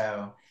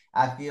 So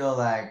I feel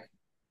like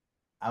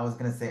I was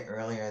going to say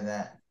earlier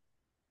that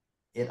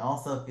it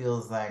also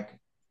feels like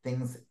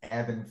things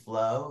ebb and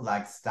flow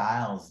like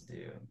styles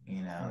do.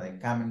 You know, they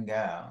come and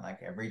go.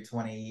 Like every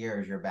 20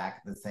 years, you're back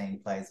at the same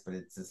place, but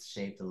it's just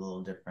shaped a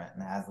little different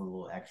and has a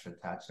little extra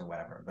touch or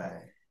whatever.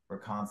 But we're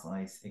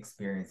constantly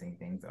experiencing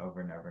things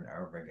over and over and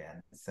over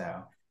again.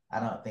 So I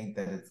don't think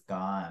that it's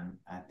gone.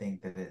 I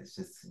think that it's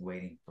just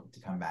waiting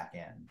to come back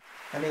in.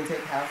 I mean, take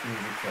house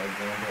music, for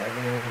example.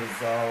 Everyone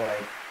was all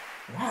like,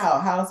 wow,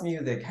 house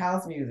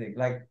music.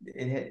 Like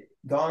it had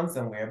gone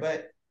somewhere.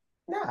 But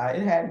no,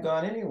 it hadn't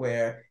gone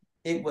anywhere.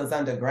 It was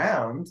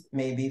underground,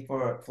 maybe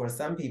for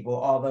some people,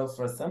 although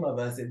for some of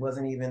us, it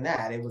wasn't even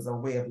that. It was a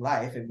way of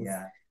life. It was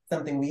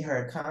something we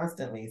heard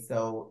constantly.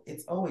 So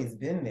it's always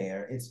been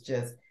there. It's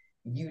just,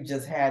 you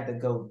just had to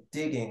go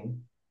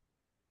digging.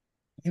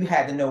 You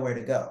had to know where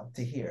to go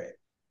to hear it,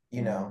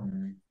 you know?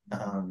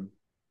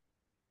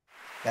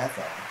 That's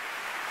all.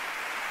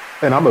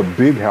 And I'm a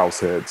big house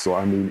head. So,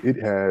 I mean,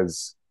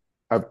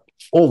 I've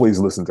always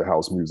listened to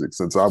house music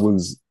since I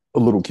was a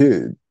little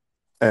kid.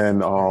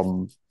 And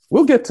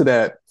we'll get to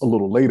that a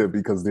little later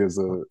because there's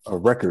a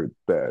record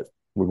that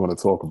we're going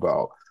to talk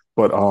about.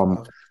 But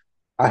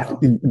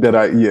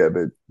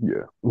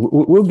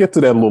we'll get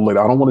to that a little later.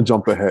 I don't want to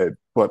jump ahead,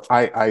 but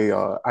I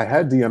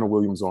had Deanna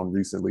Williams on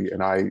recently,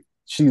 and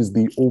she is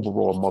the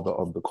overall mother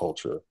of the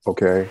culture.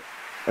 Okay,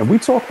 and we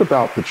talked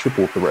about the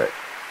triple threat.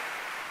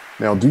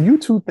 Now, do you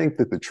two think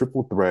that the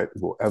triple threat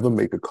will ever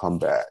make a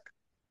comeback,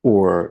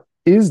 or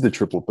is the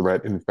triple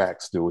threat in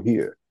fact still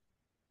here?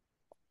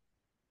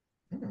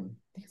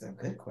 These are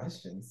good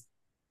questions.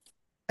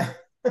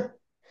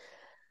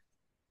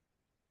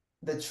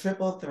 The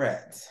triple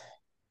threat.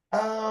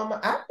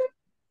 I think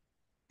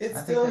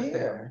it's still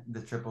here.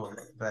 The triple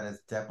threat is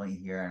definitely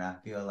here, and I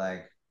feel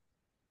like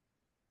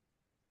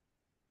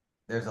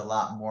there's a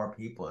lot more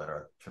people that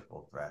are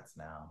triple threats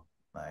now.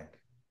 Like,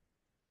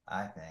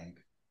 I think.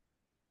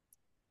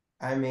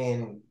 I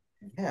mean,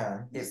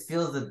 yeah. It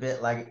feels a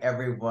bit like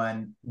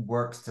everyone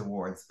works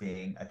towards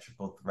being a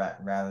triple threat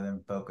rather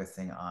than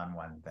focusing on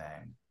one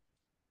thing.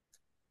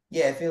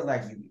 Yeah, it feels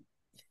like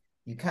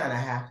you kind of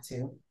have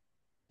to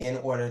in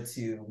order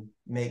to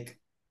make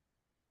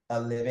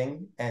a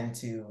living and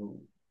to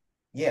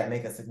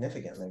make a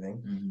significant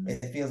living.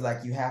 It feels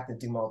like you have to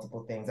do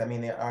multiple things. I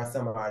mean, there are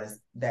some artists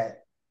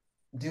that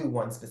do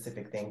one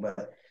specific thing,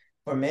 but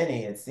for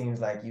many, it seems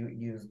like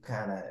you've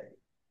kind of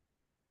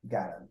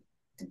gotta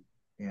do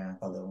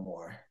a little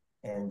more.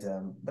 And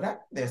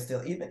but there's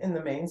still, even in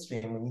the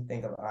mainstream, when you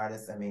think of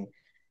artists, I mean,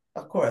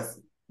 of course,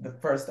 the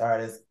first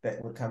artist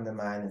that would come to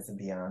mind is a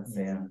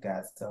Beyonce. You've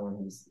got someone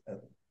who's an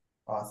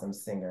awesome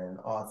singer and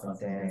awesome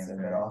dancer,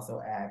 but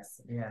also acts,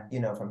 you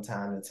know, from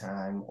time to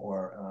time.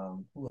 Or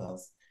who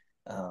else?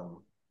 Janelle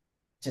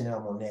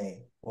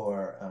Monáe,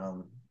 or I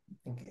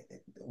think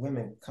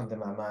women come to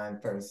my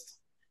mind first.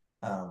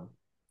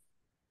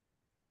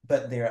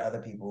 But there are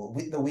other people.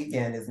 The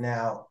Weeknd is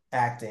now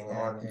acting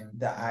on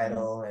The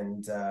Idol,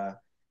 and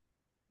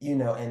you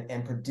know,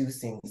 and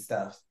producing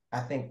stuff. I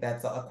think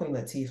that's Queen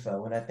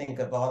Latifah. When I think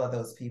of all of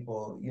those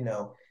people, you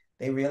know,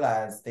 they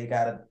realize they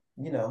gotta,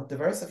 you know,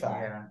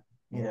 diversify.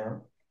 You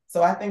know,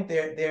 so I think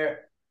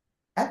they're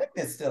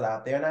still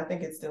out there, and I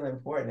think it's still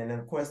important. And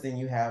of course, then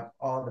you have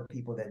all the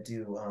people that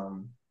do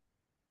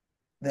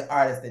the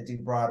artists that do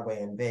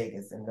Broadway and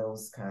Vegas and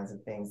those kinds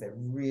of things that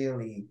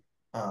really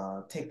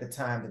take the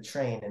time to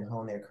train and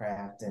hone their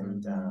craft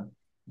and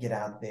get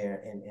out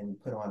there and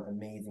put on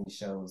amazing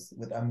shows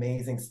with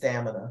amazing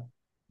stamina,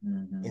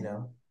 you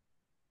know,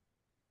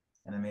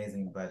 an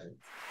amazing budget.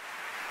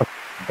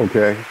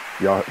 Okay,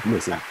 y'all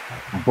listen.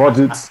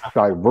 Budgets,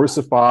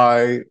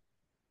 diversify.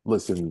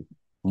 Listen,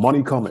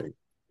 money coming.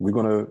 We're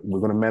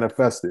gonna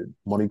manifest it.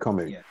 Money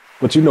coming. Yeah.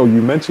 But you know,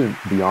 you mentioned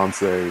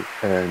Beyonce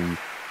and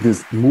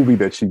this movie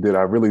that she did.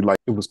 I really like.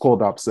 It was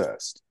called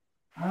Obsessed.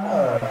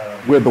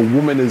 Where the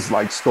woman is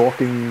like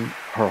stalking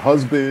her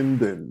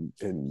husband and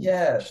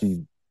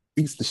she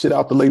beats the shit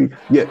out the lady.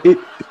 Yeah,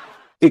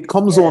 it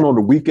comes on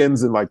the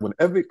weekends, and like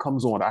whenever it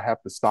comes on, I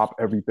have to stop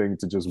everything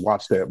to just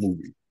watch that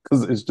movie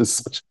because it's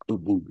just such a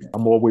good movie.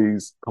 I'm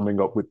always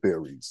coming up with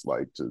theories,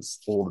 like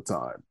just all the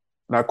time.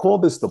 And I call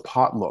this the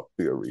potluck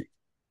theory.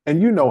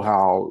 And you know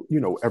how, you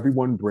know,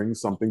 everyone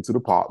brings something to the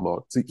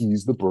potluck to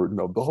ease the burden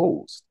of the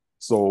host.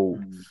 So,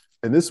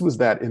 and this was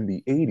that in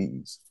the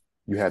 80s,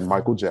 You had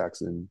Michael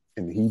Jackson,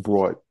 and he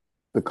brought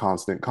the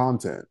constant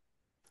content.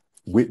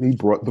 Whitney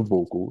brought the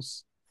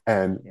vocals,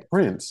 and Yes.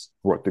 Prince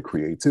brought the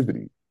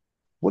creativity.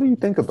 What do you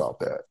think about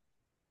that?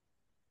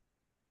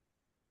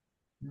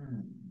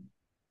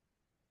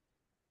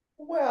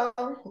 Well,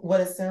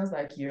 what it sounds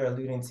like you're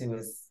alluding to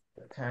is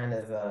kind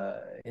of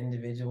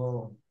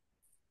individual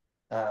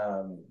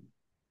um,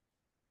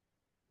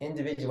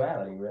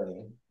 individuality,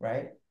 really,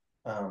 right?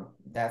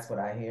 That's what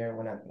I hear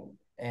when I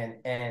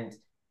and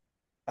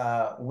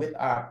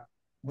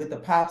with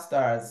the pop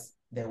stars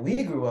that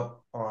we grew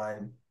up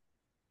on,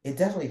 it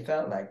definitely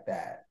felt like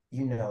that.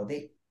 You know,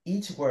 they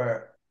each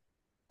were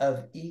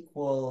of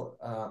equal,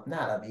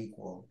 not of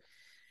equal,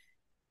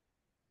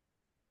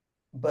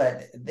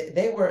 but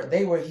they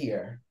were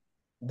here.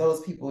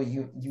 Those people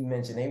you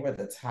mentioned, they were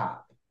the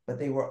top, but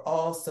they were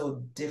all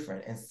so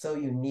different and so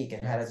unique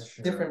and had a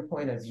different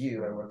point of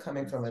view and were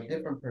coming from a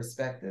different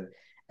perspective.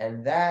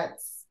 And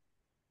that's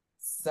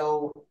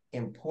so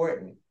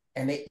important.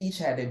 And they each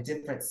had a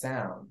different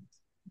sound,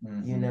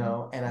 you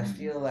know, and I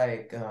feel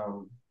like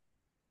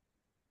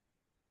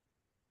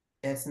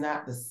it's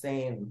not the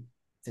same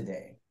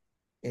today.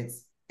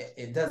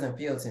 It doesn't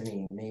feel to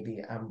me,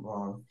 maybe I'm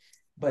wrong,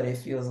 but it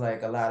feels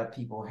like a lot of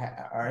people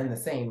are in the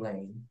same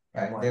lane.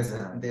 Right. There's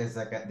a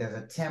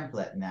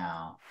template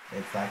now.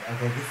 It's like,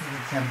 okay, this is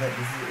the template.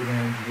 This is what we're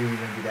going to do. We're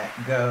going to do that.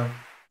 Go,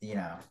 you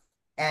know.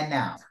 And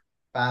now,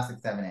 5,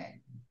 6, 7,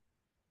 8.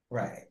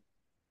 Right.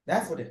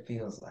 That's what it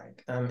feels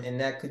like.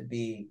 And that could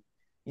be,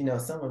 you know,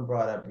 someone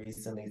brought up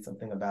recently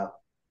something about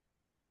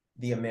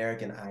the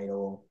American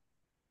Idol,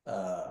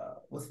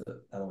 what's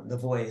the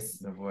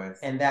Voice,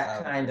 and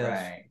that kind of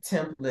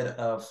template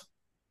of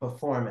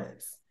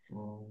performance,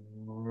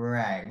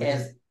 right? Which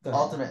is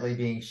ultimately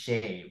being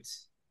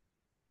shaped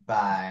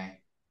by,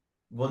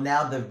 well,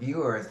 now the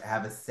viewers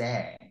have a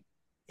say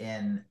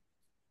in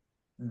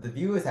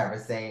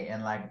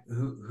like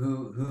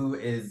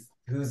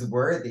who's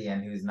worthy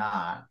and who's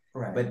not.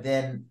 Right. But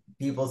then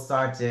people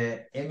start to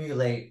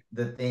emulate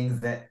the things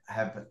that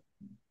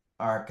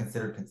are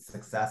considered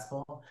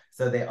successful,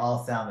 so they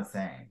all sound the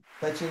same.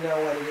 But you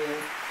know what it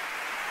is?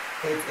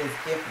 It's as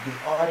if the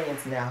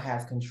audience now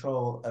has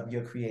control of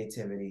your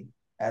creativity,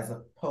 as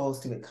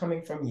opposed to it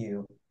coming from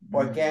you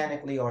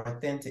organically or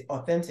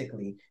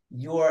authentically.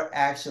 You're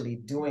actually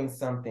doing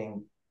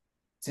something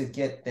to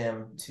get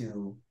them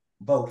to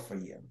vote for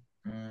you,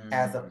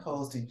 as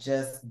opposed to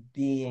just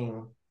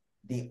being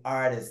the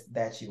artist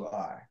that you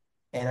are.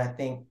 And I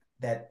think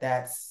that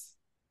that's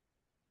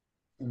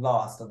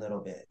lost a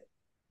little bit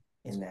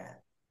in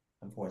that,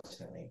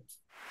 unfortunately.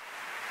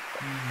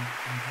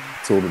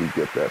 Totally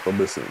get that. But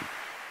listen,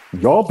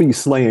 y'all be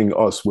slaying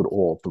us with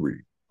all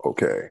three,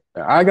 okay?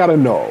 Now, I gotta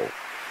know,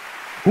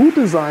 who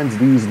designs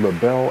these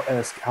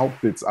LaBelle-esque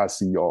outfits I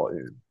see y'all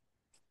in?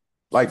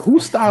 Like, who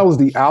styles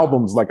the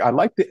albums? Like, I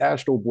like the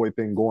Astro Boy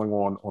thing going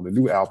on the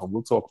new album.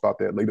 We'll talk about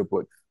that later,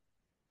 but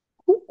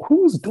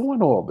who's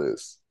doing all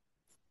this?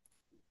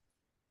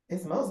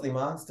 It's mostly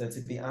Monster,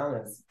 to be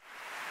honest.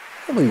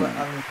 Really? But,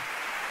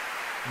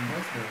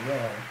 mostly,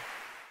 yeah.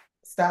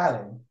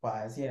 Styling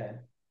wise, yeah.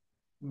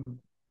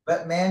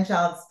 But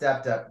Manchild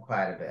stepped up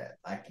quite a bit.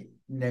 Like, you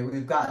know,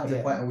 we've gotten to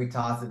the point where we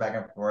tossed it back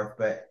and forth,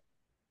 but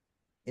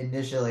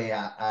initially,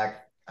 I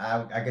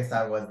guess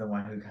I was the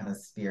one who kind of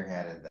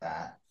spearheaded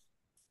that.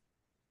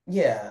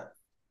 Yeah.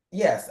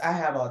 Yes, I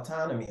have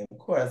autonomy, of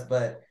course,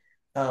 but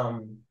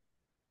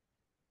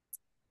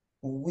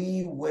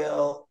we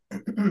will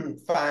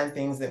find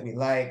things that we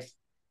like,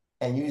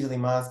 and usually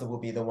Monster will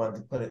be the one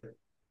to put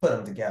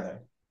them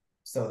together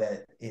so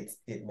that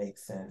it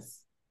makes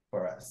sense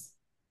for us.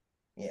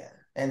 Yeah.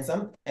 And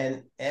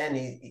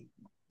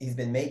he's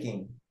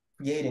been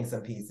creating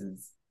some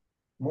pieces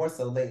more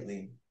so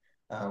lately.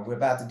 We're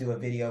about to do a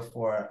video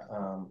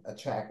for a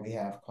track we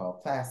have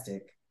called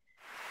Plastic.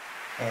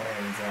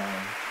 And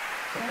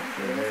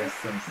there's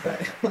some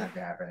stuff like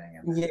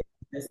happening. Yeah,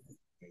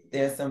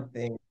 there's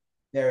something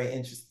very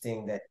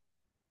interesting that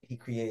he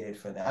created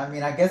for that. I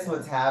mean, I guess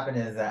what's happened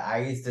is that I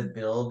used to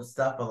build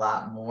stuff a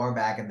lot more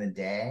back in the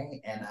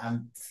day, and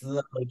I'm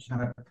slowly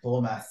trying to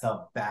pull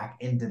myself back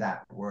into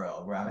that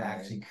world where I'm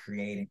actually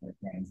creating the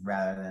things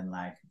rather than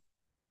like,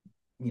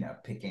 you know,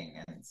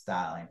 picking and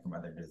styling from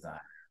other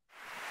designers.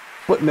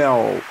 But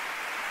now,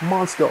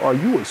 Monster, do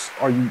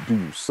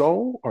you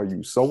sew? Are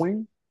you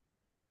sewing?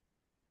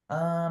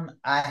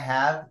 I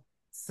have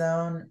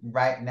sewn.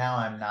 Right now,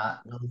 I'm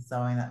not really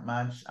sewing that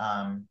much.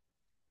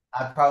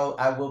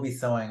 I will be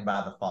sewing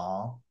by the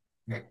fall.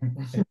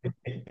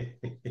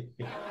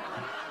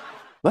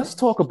 Let's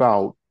talk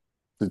about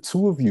the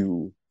two of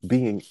you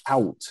being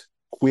out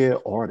queer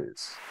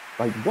artists.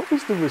 Like, what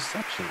was the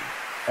reception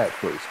at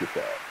first with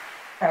that?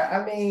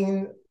 I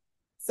mean,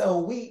 so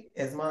we,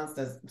 as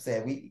Monsters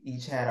said, we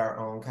each had our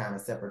own kind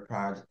of separate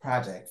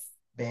projects,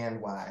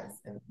 band-wise,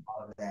 and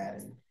all of that.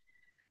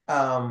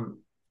 And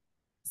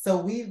so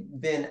we've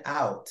been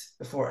out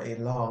for a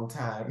long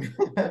time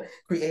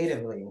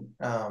creatively.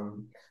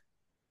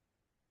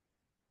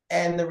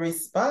 And the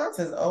response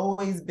has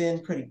always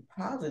been pretty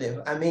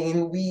positive. I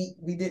mean, we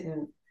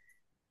didn't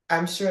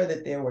I'm sure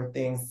that there were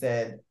things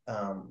said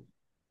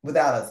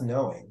without us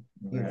knowing,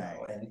 you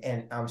know,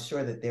 and I'm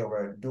sure that there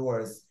were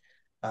doors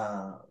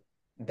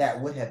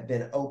that would have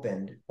been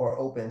opened or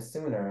opened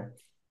sooner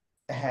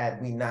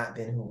had we not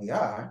been who we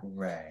are.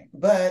 Right.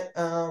 But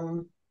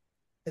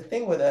the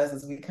thing with us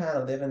is we kind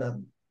of live in a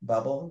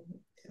bubble.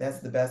 That's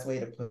the best way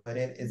to put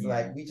it. It's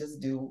like we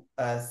just do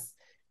us,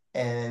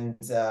 and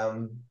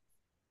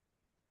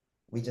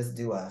we just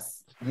do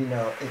us. You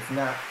know,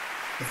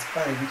 it's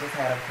funny. We just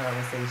had a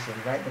conversation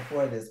right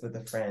before this with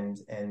a friend,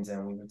 and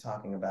we were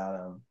talking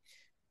about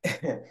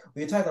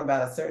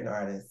a certain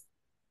artist,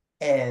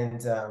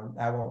 and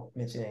I won't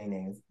mention any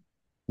names.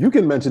 You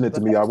can mention it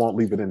to me. I won't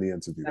leave it in the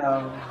interview.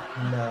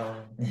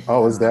 No.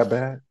 Oh, is that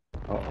bad?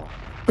 Uh-oh.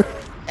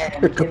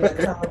 And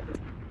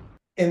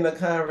in the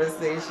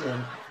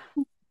conversation,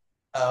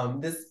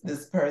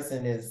 this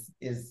person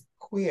is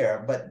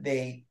queer, but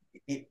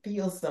it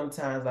feels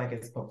sometimes like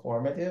it's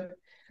performative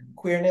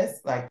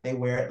queerness, like they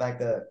wear it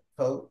like a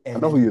coat. And I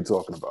know who you're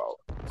talking about.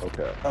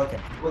 Okay. Okay,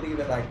 we'll leave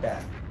it like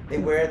that. They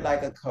wear it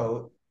like a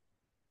coat,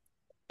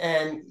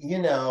 and you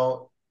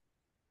know,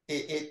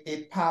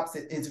 it pops,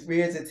 it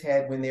rears its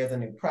head when there's a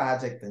new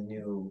project,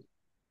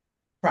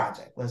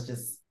 Let's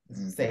just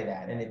say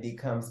that, and it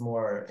becomes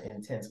more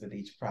intense with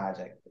each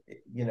project,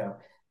 you know.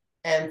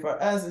 And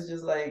for us, it's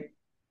just like,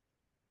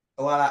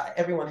 well,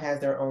 everyone has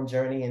their own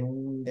journey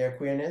and their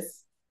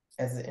queerness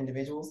as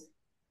individuals.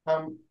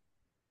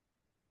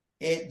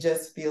 It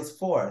just feels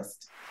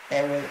forced,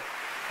 and with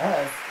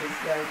us,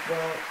 it's like,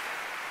 well,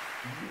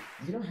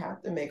 you don't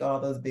have to make all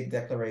those big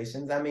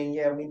declarations. I mean,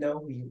 yeah, we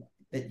know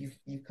that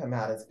you come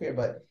out as queer,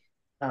 but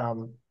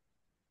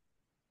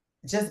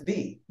just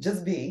be,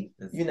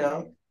 you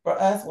know. For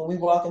us, when we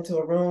walk into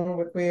a room,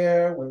 we're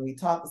queer. When we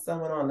talk to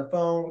someone on the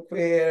phone, we're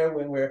queer.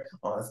 When we're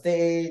on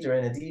stage or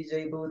in a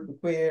DJ booth, we're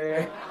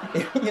queer.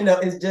 You know,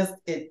 it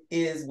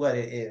is what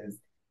it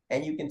is.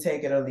 And you can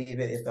take it or leave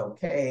it. It's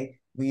okay.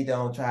 We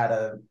don't try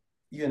to,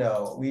 we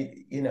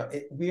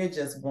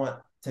just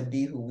want to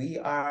be who we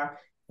are.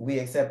 We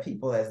accept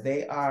people as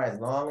they are, as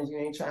long as you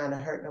ain't trying to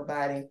hurt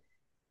nobody.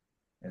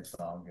 It's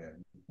all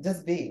good.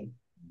 Just be,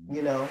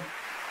 you know,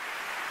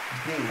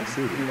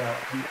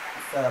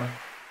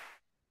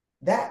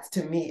 that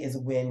to me is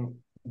when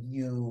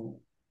you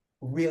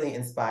really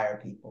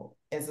inspire people,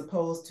 as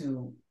opposed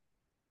to,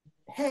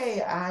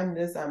 hey, I'm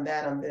this, I'm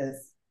that, I'm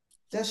this.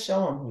 Just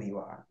show them who you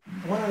are.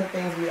 One of the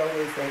things we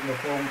always say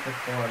before we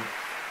perform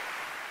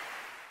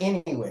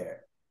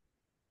anywhere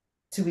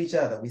to each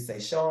other, we say,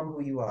 show them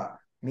who you are,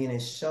 meaning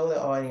show the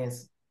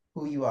audience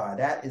who you are.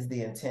 That is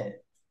the intent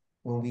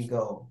when we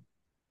go.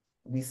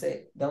 We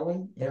say, don't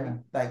we? Every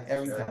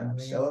time,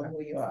 show them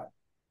who you are.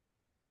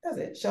 That's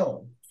it, show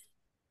them.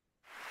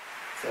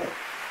 So,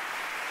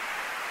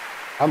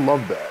 I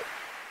love that.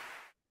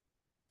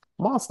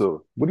 Monster,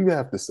 what do you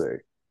have to say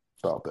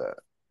about that?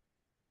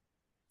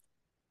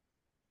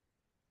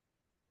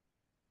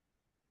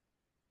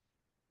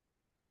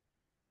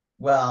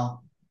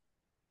 Well,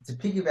 to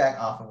piggyback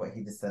off of what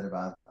he just said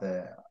about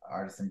the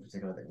artists in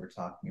particular that we're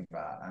talking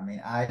about, I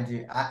mean, I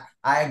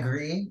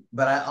agree,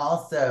 but I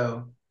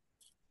also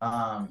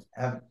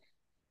have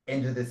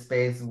entered this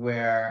space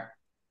where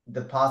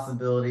the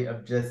possibility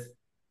of just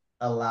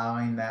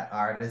allowing that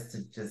artist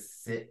to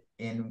just sit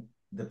in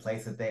the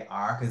place that they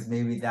are, because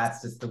maybe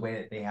that's just the way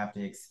that they have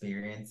to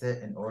experience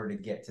it in order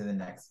to get to the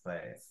next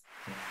place.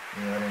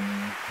 You know what I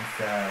mean?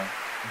 So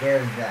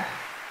there's that.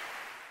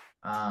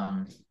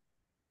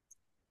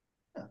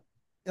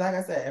 Like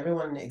I said,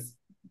 everyone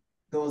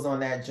goes on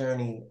that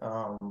journey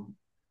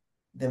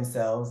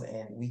themselves,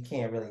 and we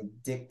can't really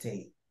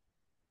dictate.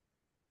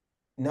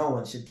 No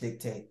one should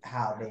dictate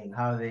how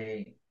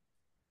they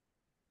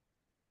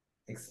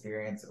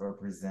experience or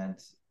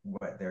present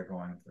what they're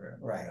going through.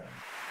 Right.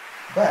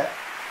 But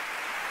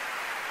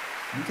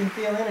you can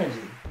feel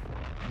energy.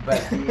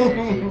 But the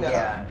energy,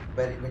 yeah.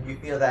 But when you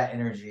feel that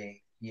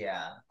energy,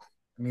 yeah.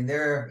 I mean,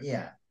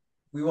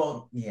 we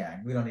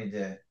don't need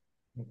to,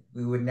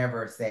 we would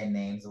never say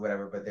names or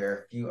whatever, but there are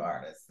a few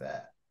artists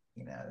that,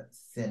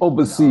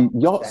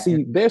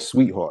 they're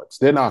sweethearts.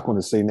 They're not going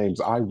to say names.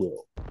 I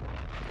will.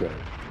 Okay.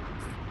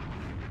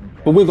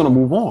 But we're going to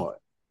move on.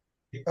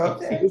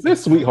 Okay. They're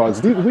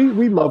sweethearts.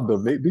 We love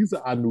them. These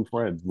are our new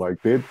friends.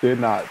 Like they're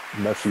not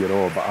messy at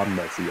all, but I'm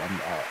messy.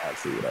 I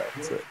see what I have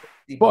to say.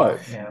 But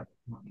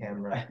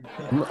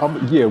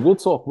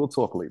we'll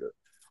talk later.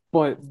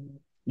 But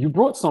you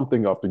brought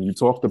something up, and you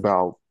talked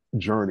about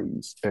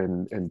journeys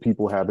and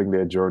people having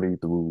their journey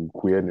through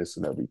queerness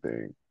and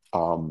everything. I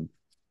want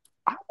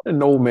to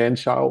know, man,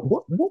 child,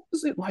 what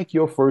was it like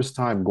your first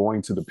time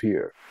going to the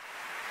pier?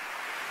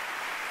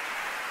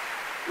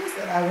 Who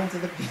said I went to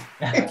the pier?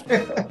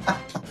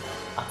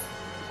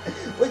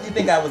 What did you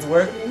think, I was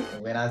working?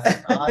 When I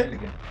saw you.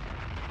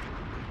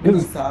 When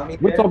you saw me,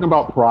 we're talking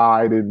about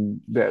pride and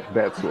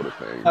that sort of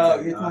thing. Oh,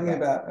 you're talking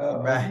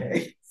about right.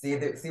 Okay. See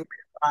where you're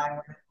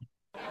flying.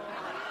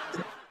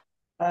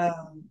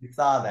 You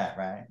saw that,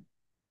 right?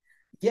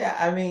 Yeah,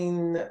 I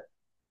mean,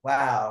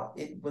 wow.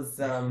 It was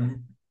I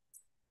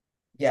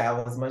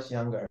was much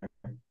younger.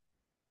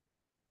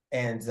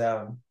 And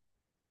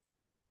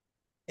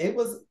it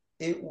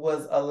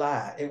was a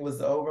lot. It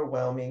was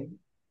overwhelming,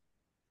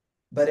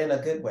 but in a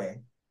good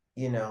way,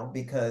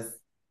 because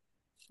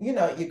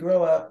you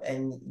grow up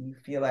and you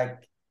feel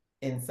like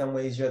in some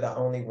ways you're the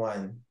only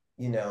one,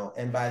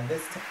 and by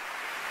this time,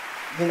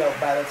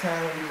 by the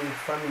time we moved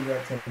from New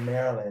York to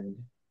Maryland,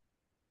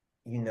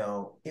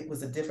 it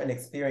was a different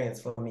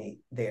experience for me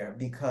there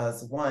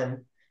because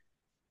one,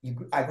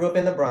 I grew up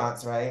in the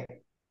Bronx, right?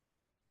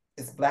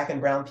 It's Black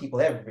and brown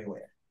people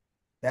everywhere.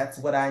 That's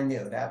what I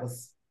knew.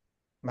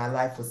 My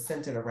life was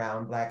centered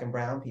around Black and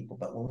brown people.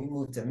 But when we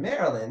moved to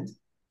Maryland,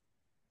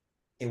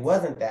 it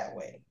wasn't that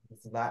way.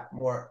 It's a lot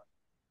more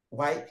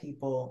white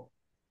people,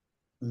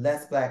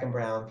 less Black and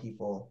brown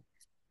people.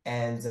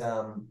 And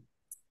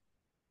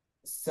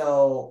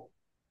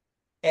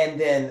and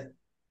then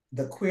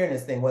the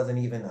queerness thing wasn't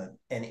even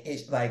an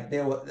issue. Like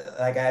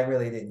I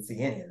really didn't see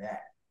any of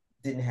that.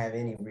 Didn't have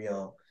any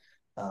real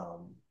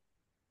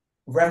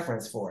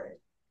reference for it.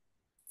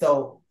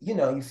 So,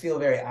 you feel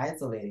very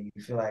isolated.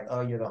 You feel like,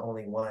 oh, you're the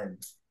only one.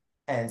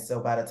 And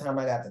so by the time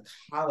I got to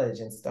college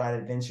and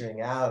started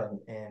venturing out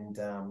and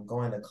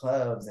going to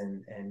clubs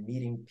and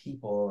meeting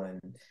people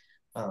and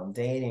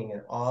dating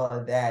and all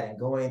of that and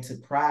going to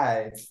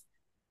prides,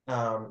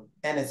 and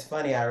it's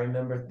funny, I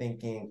remember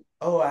thinking,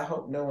 oh, I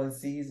hope no one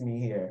sees me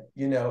here,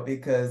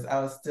 because I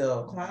was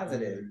still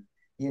closeted,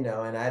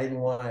 and I didn't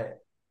want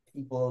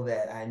people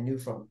that I knew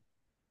from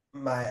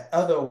my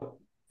other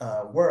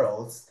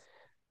worlds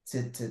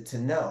to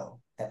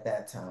know at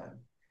that time.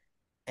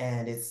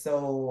 And it's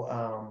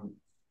so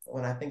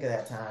when I think of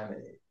that time,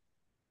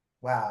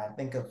 wow, I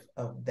think of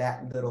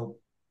that little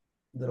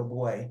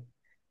boy.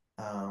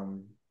 I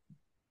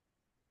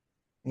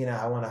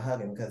want to hug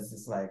him because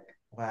it's like,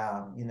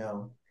 wow,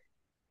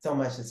 so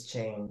much has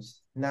changed,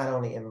 not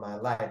only in my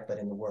life, but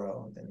in the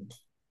world. And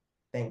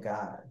thank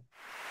God.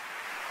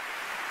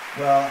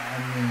 Well, I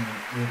mean,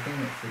 the thing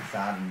that sticks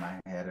out in my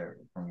head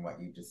from what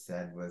you just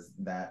said was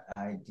that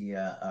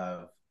idea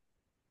of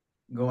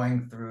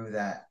going through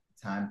that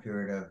time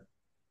period of,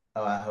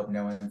 oh, I hope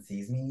no one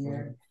sees me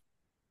here.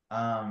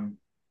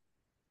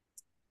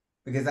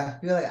 Because I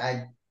feel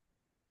like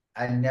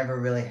I never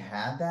really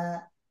had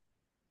that.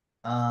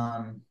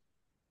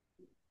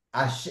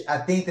 I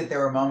think that there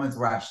were moments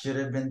where I should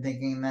have been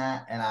thinking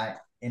that,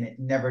 and it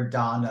never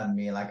dawned on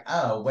me like,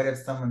 oh, what if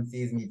someone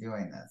sees me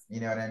doing this?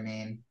 You know what I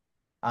mean?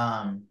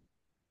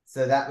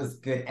 So that was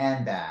good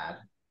and bad.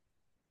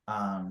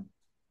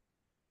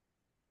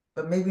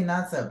 But maybe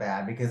not so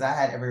bad because I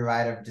had every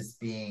right of just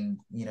being,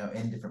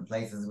 in different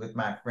places with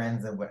my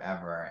friends or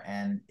whatever.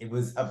 And it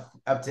was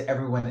up to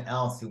everyone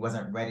else who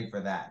wasn't ready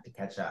for that to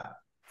catch up.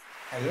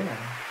 Yeah,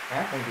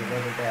 I think it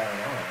wasn't bad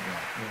at all.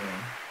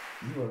 Yeah.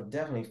 You were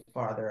definitely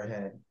farther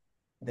ahead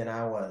than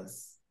I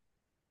was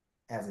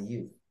as a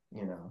youth,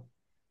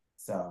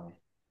 So,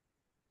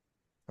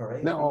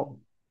 hooray. Now,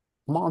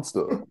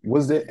 Monster,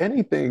 was there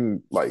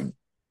anything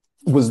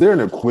was there an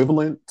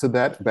equivalent to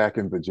that back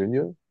in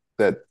Virginia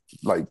that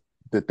like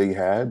that they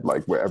had,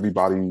 like where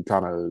everybody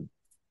kind of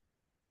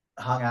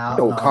hung out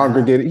and all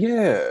congregated? that?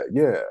 Yeah,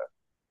 yeah.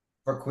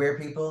 For queer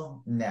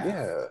people? No.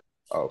 Yeah.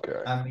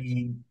 Okay. I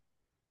mean,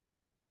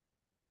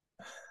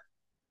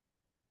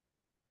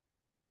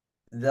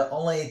 the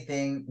only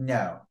thing,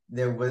 no,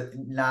 there was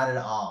not at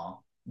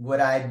all.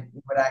 What I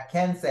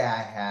can say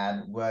I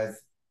had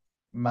was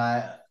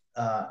my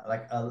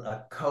like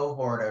a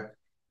cohort of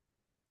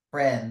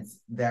friends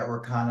that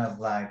were kind of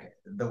like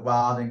the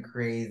wild and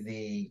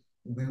crazy.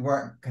 We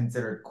weren't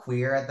considered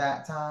queer at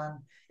that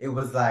time. It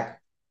was like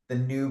the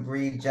new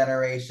breed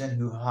generation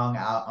who hung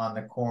out on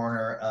the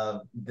corner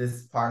of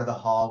this part of the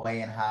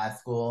hallway in high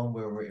school,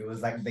 where it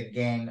was like the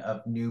gang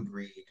of new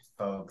breed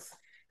folks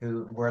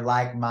who were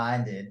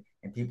like-minded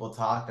and people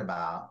talked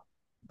about,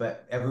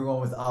 but everyone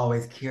was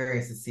always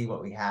curious to see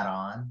what we had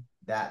on,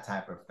 that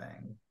type of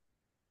thing.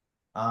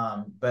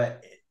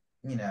 But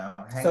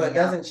so it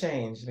doesn't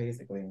change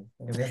basically.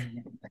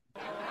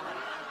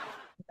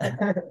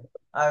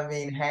 I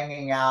mean,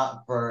 hanging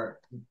out for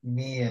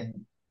me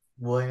in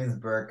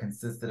Williamsburg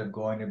consisted of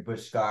going to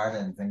Busch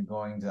Gardens and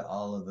going to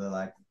all of the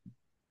like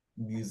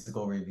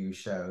musical review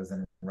shows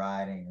and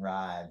riding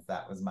rides.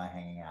 That was my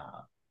hanging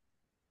out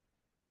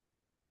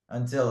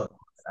until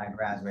I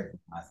graduated from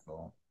high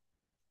school.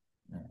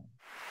 Yeah.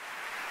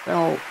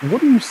 Now,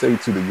 what do you say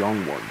to the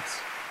young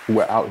ones who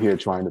are out here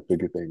trying to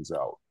figure things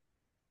out?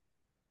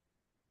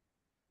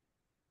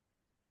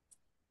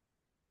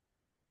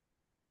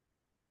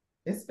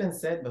 It's been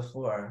said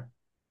before.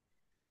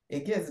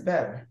 It gets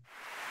better,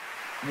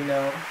 you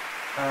know.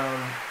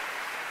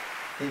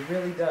 It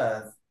really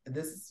does.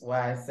 This is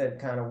why I said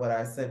kind of what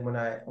I said when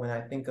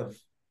I think of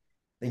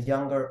the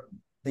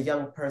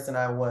young person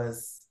I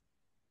was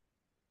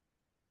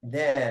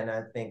then.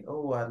 I think,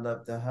 oh, I'd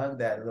love to hug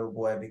that little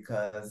boy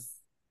because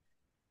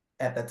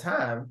at the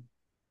time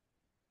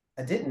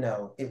I didn't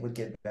know it would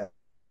get better.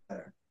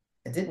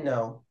 I didn't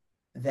know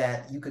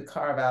that you could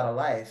carve out a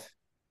life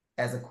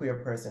as a queer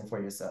person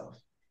for yourself.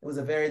 It was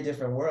a very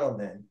different world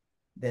then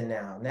than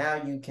now. Now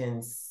you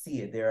can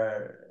see it. There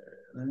are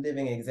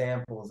living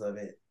examples of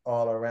it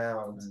all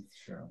around. That's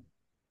true.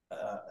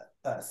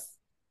 Us,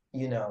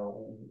 you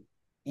know,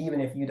 even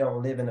if you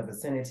don't live in the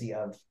vicinity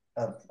of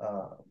a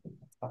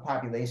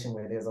population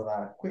where there's a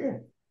lot of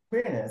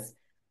queerness,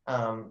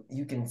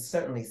 you can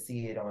certainly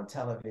see it on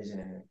television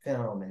and in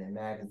film and in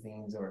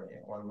magazines or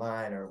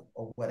online or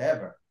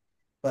whatever.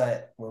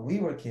 But when we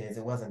were kids,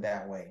 it wasn't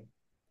that way.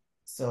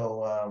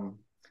 So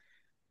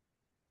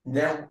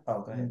now,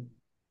 oh, go ahead.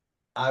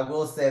 I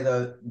will say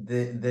though,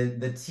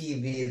 the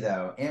TV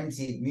though,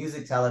 MTV,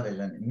 music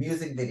television,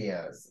 music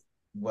videos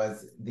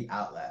was the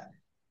outlet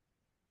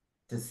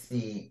to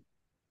see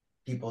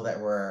people that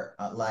were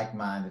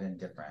like-minded and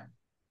different.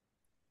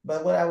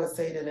 But what I would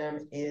say to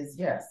them is,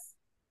 yes,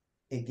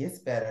 it gets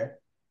better.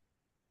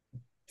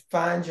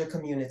 Find your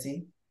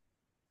community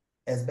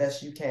as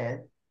best you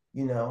can.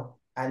 You know,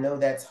 I know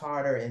that's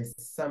harder in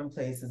some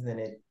places than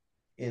it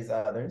is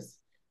others.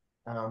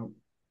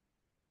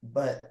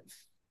 But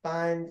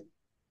find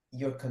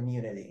your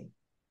community,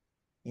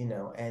 you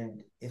know,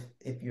 and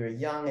if you're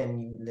young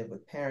and you live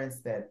with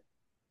parents that,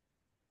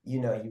 you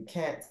know, you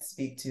can't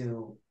speak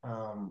to,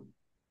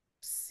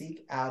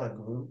 seek out a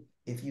group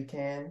if you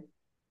can.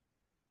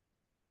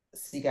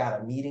 Seek out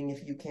a meeting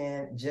if you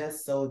can,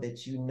 just so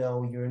that you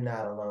know you're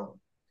not alone,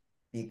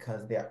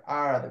 because there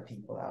are other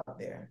people out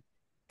there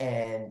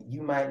and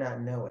you might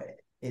not know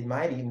it. It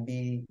might even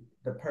be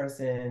the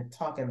person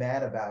talking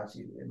bad about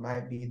you. It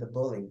might be the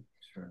bully.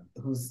 Sure.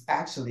 Who's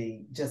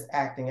actually just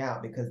acting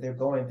out because they're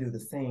going through the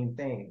same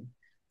thing.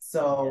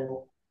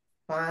 So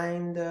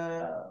find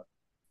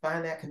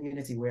that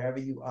community wherever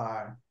you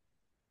are,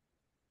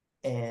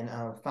 and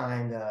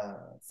find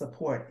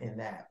support in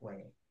that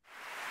way.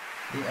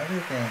 The other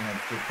thing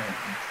that's different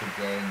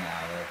today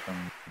now, though,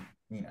 from,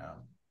 you know,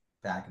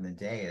 back in the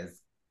day,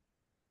 is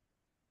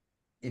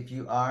if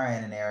you are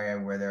in an area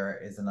where there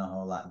isn't a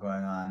whole lot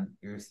going on,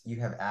 you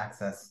have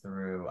access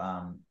through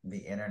the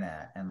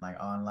internet and like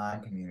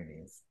online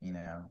communities, you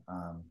know.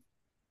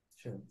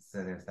 Sure.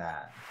 So there's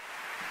that.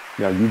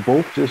 Now, you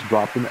both just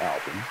dropped an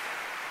album,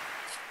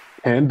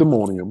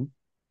 Pandemonium,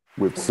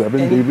 with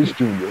Seven Davis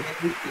Jr.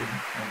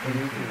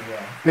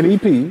 An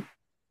EP,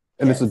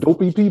 and it's a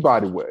dope EP, by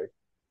the way.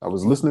 I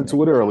was listening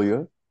to it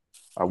earlier.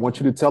 I want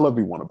you to tell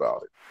everyone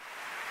about it.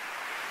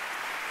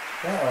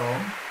 So,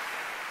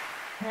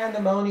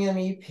 Pandemonium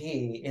EP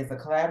is a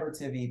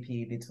collaborative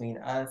EP between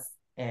us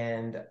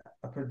and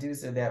a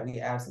producer that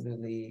we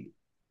absolutely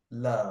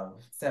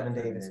love, Seven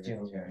Davis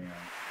Jr.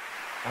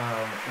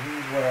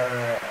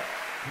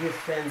 We're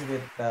friends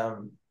with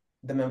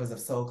the members of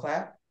Soul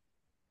Clap,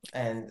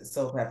 and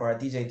Soul Clap are a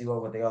DJ duo,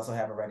 but they also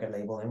have a record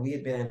label, and we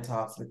had been in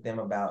talks with them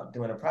about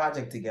doing a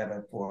project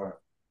together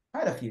for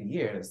quite a few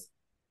years.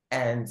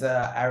 And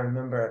I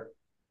remember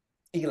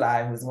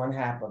Eli, who's one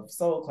half of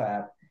Soul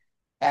Clap,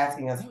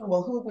 asking us, oh,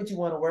 well, who would you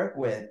want to work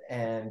with?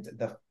 And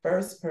the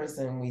first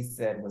person we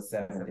said was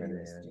Seven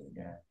Davis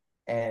Jr.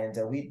 And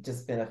we've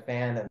just been a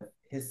fan of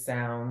his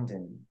sound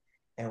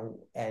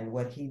and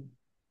what he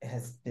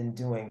has been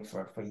doing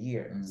for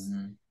years.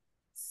 Mm-hmm.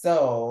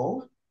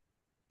 So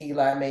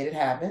Eli made it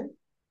happen.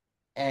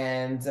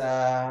 And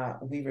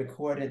we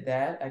recorded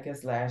that, I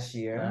guess, last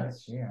year.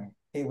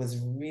 It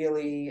was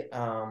really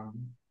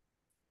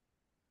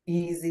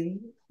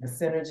easy. The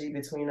synergy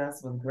between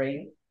us was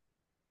great.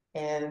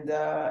 And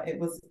it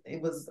was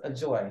a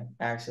joy,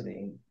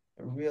 actually,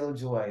 a real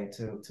joy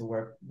to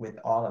work with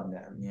all of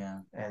them.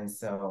 Yeah. And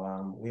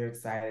so we're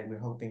excited. We're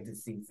hoping to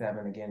see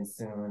Seven again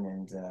soon.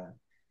 And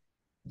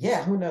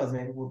yeah, who knows?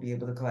 Maybe we'll be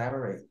able to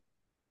collaborate.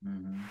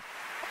 Mm-hmm.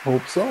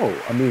 Hope so.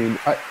 I mean,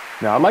 I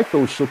like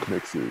those shook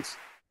mixes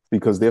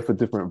because they're for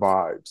different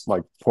vibes.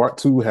 Like part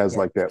 2 has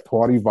like that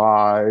party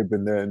vibe,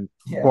 and then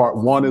part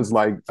 1 is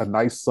like a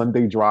nice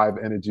Sunday drive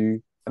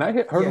energy. And I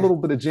heard a little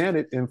bit of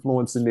Janet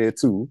influence in there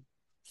too.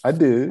 I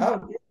did.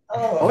 Oh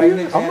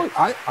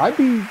yeah. I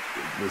be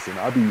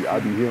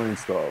hearing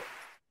stuff.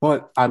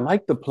 But I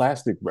like the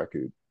plastic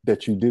record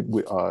that you did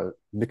with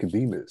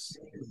Nicodemus.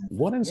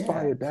 What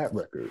inspired that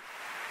record?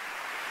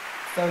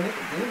 So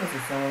Nicodemus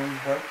is someone we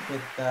worked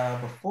with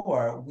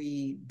before.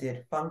 We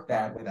did Funk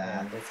That with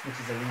him, which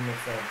is a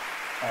remix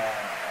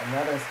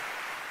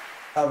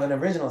of an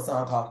original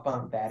song called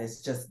Funk That.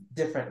 It's just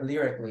different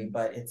lyrically,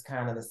 but it's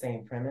kind of the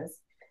same premise.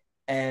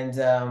 And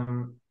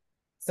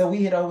so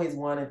we had always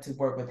wanted to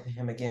work with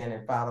him again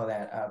and follow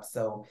that up.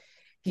 So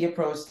he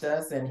approached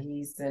us and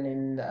he sent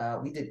in,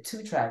 we did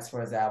 2 tracks for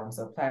his album.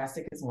 So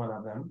Plastic is one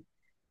of them.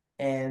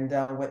 And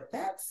with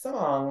that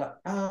song,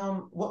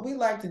 what we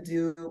like to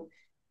do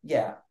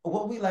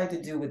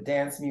with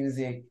dance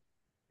music,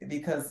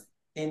 because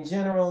in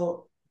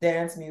general,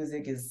 dance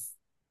music is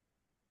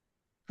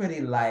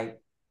pretty light.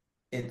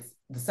 It's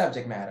the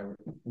subject matter,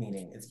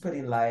 meaning it's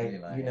pretty light.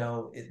 You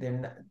know,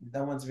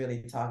 no one's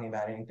really talking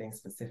about anything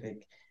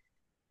specific.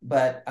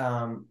 But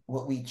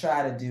what we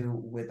try to do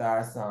with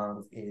our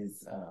songs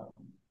is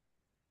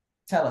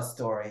tell a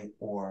story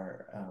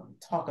or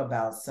talk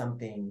about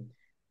something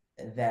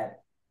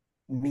that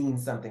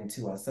means something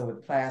to us. So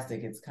with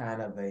Plastic, it's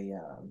kind of a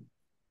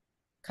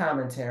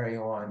commentary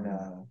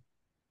on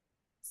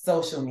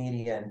social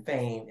media and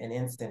fame and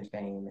instant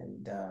fame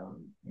and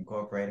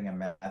incorporating a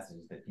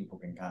message that people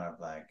can kind of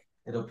like,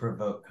 it'll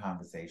provoke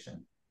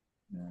conversation.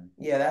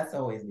 Yeah, that's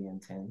always the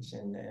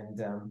intention.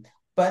 And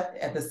but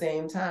at the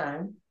same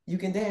time, you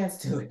can dance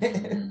to it.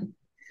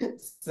 Mm-hmm.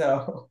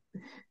 So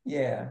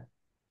yeah,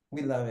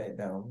 we love it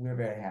though. We're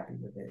very happy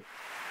with it.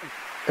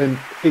 And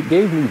it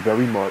gave me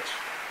very much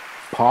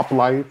Pop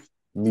Life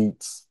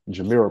meets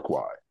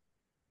Jamiroquai.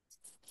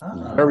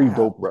 Oh, very wow.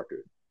 dope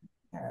record.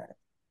 Yeah.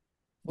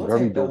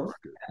 Very dope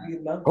record. We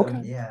love them.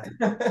 Okay. Yeah.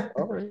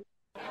 All right.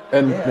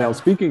 And now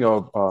speaking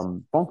of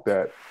Funk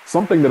That,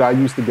 something that I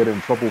used to get in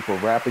trouble for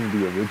rapping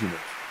the original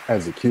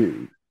as a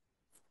kid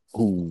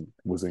who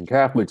was in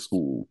Catholic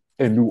school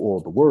and knew all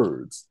the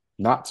words,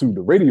 not to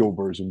the radio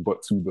version,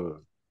 but to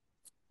the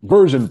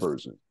version.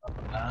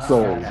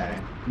 So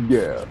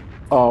yeah.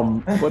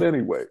 But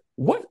anyway,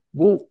 what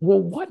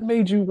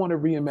made you want to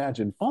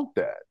reimagine Funk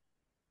That?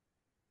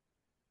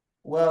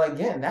 Well,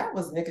 again, that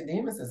was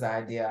Nicodemus's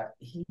idea.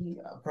 He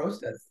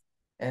approached us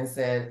and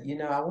said, you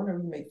know, I want to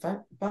remake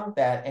Funk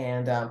That.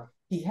 And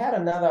he had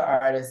another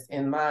artist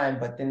in mind,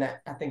 but then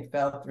that, I think,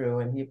 fell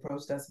through, and he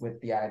approached us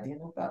with the idea.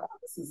 And I thought, oh,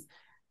 it's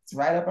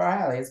right up our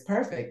alley. It's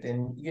perfect.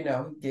 And, you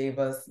know, he gave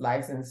us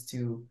license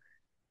to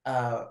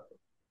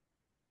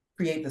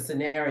create the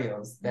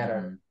scenarios that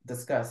are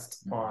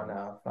discussed on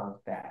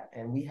Funk That.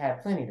 And we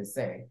had plenty to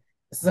say.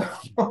 So,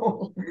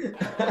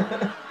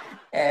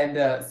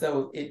 and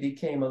so it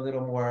became a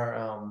little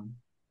more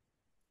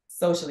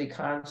socially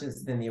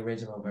conscious than the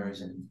original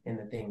version in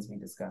the things we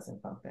discuss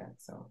in Funk That.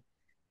 So,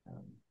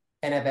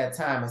 and at that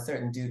time, a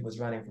certain dude was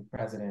running for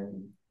president.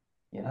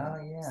 You know,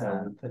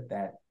 so we put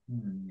that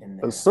in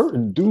there. A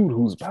certain dude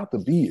who's about to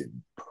be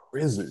in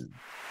prison,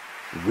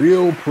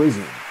 real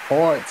prison,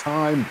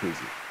 hard-time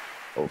prison.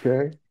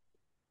 Okay.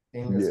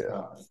 Fingers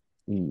crossed.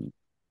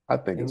 I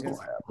think it's gonna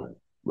happen.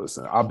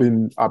 Listen, I've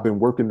been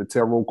working the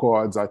tarot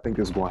cards. I think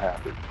it's gonna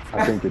happen.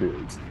 I think it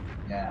is.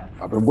 Yeah.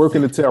 I've been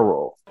working the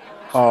tarot.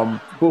 But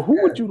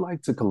who would you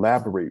like to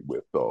collaborate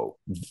with, though?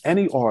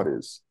 Any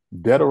artist,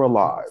 dead or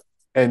alive?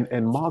 And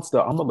Monster,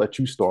 I'm gonna let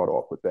you start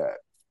off with that.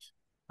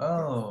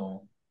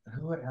 Oh,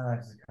 who would I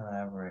like to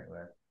collaborate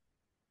with?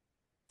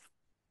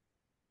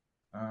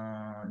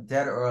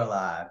 Dead or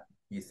alive,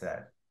 you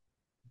said.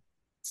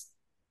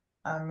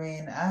 I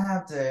mean,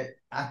 I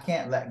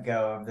can't let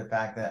go of the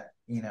fact that,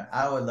 you know,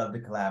 I would love to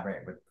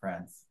collaborate with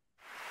Prince.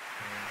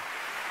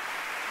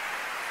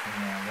 You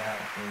know, that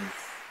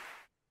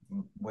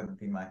would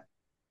be my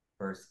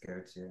first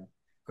go-to.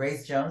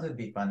 Grace Jones would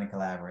be fun to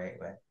collaborate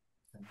with.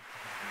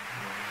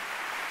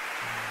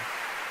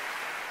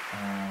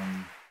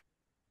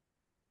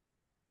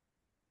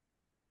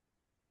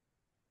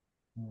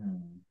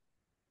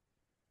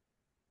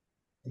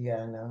 You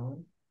gotta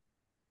know.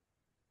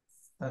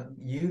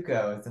 You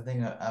go. It's the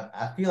thing.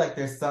 I feel like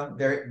there's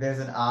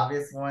an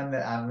obvious one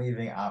that I'm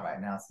leaving out right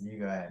now. So you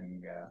go ahead and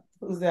you go.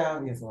 Who's the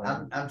obvious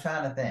one? I'm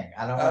trying to think.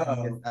 I don't want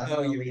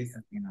to leave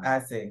something out. I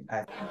see.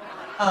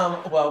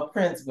 Well,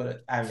 Prince would have.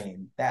 I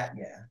mean, that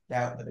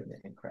would have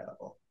been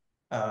incredible.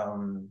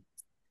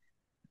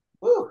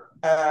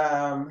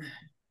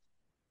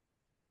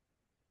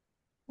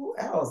 Who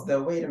else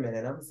though? Wait a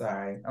minute. I'm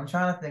sorry. I'm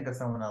trying to think of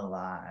someone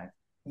alive.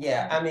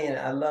 Yeah, I mean,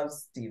 I love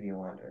Stevie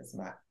Wonder. It's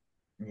my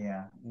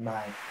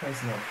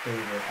personal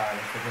favorite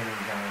artist of any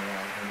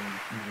genre,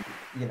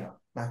 and you know,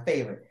 my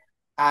favorite.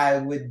 I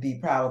would be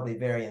probably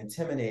very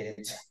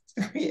intimidated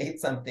to create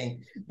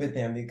something with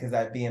him because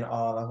I'd be in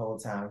awe the whole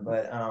time.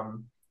 But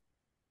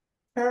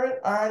current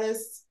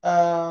artists,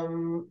 I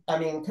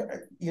mean,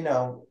 you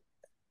know,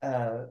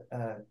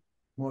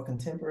 more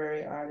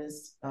contemporary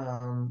artists.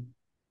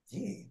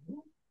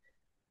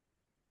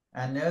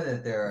 I know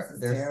that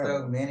there's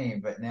so many,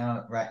 but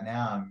right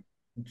now I'm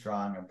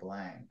drawing a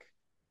blank.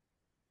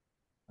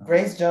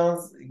 Grace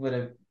Jones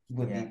would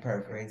be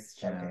perfect. Grace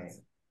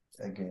Jones.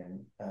 Okay.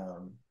 Again.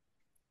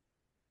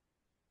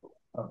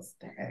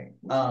 Dang.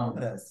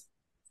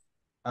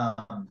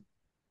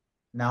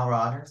 Nile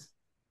Rodgers.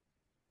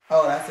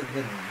 Oh, that's a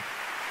good one.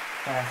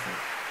 Classic.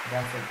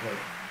 That's a great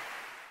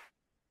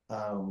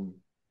one.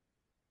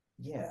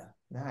 Yeah,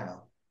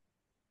 Nile.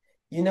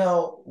 You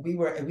know, we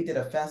did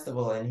a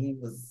festival and he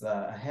was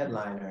a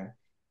headliner,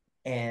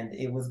 and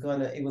it was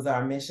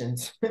our mission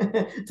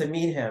to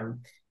meet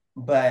him,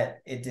 but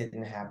it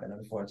didn't happen,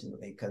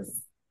 unfortunately,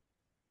 because,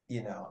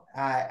 you know,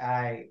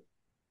 I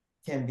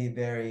can be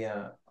very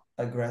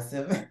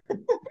aggressive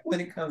when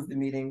it comes to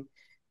meeting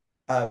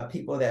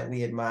people that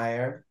we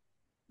admire.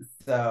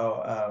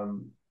 So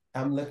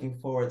I'm looking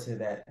forward to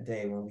that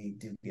day when we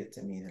do get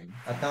to meet him.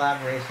 A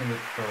collaboration with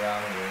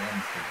Pharrell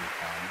Williams would be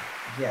fun.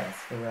 Yes,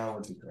 Pharrell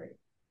would be great.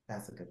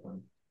 That's a good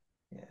one.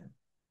 Yeah.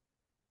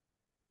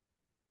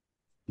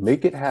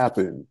 Make it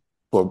happen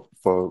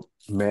for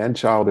Man,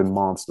 Child, and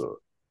Monster.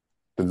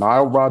 The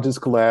Nile Rodgers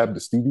collab, the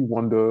Stevie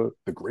Wonder,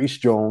 the Grace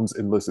Jones.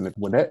 And listen,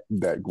 when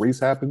that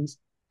Grace happens,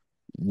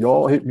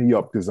 y'all hit me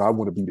up because I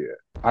want to be there.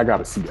 I got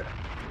to see that.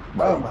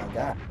 Like, oh my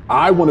God.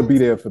 I want to be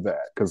there for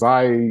that because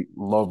I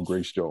love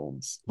Grace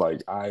Jones.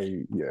 Like,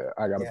 I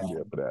got to be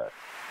there for that.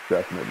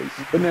 definitely.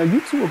 But now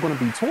you two are going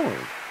to be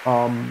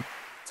touring.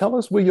 Tell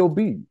us where you'll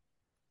be.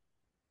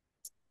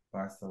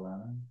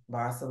 Barcelona,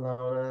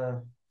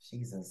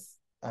 Jesus.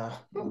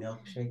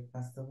 Milkshake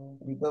Festival.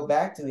 We go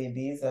back to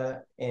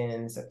Ibiza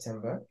in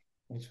September,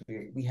 which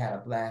we had a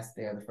blast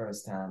there the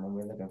first time, and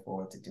we're looking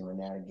forward to doing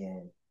that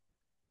again.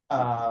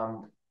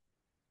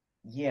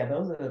 Yeah,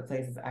 those are the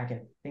places I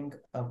can think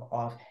of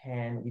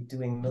offhand. We're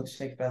doing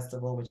Milkshake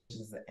Festival, which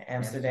is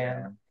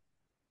Amsterdam.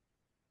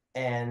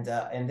 And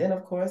then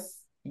of course,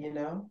 you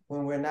know,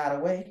 when we're not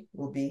away,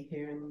 we'll be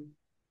here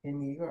in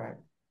New York.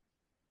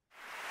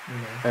 You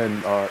know.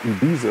 And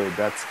Ibiza,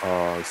 that's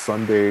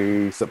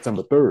Sunday,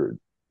 September 3rd,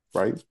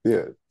 right?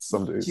 Yeah,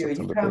 Sunday,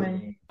 September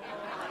 3rd.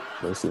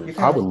 Listen,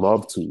 I would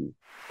love to.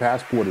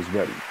 Passport is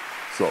ready.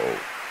 So.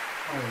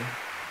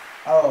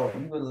 Oh,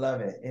 you would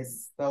love it.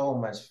 It's so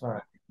much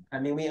fun. I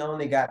mean, we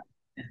only got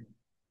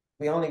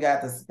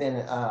to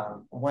spend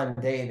 1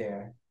 day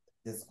there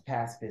this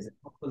past visit.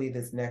 Hopefully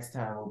this next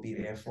time we'll be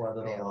there for a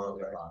little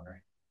longer.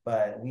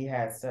 But we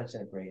had such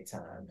a great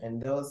time.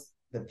 And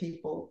the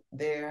people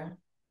there,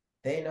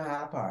 they know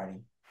how to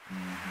party.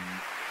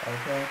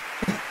 Okay.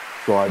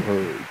 So I've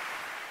heard.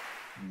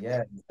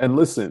 Yeah. And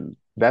listen,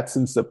 that's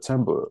in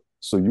September.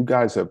 So you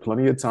guys have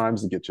plenty of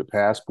times to get your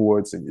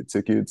passports and your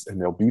tickets,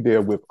 and they'll be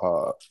there with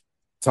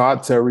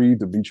Todd Terry,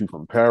 Dimitri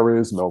from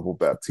Paris, Melville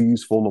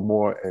Baptiste,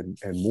 Fullermore, and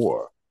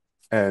more.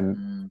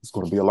 And it's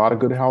going to be a lot of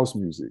good house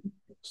music.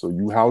 So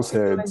you house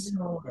heads,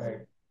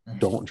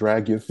 don't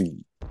drag your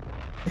feet. All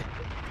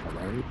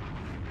right.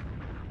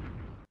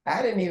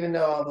 I didn't even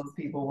know all those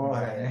people were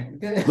on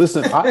it.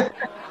 Listen,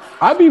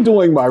 I be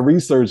doing my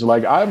research.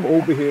 Like I'm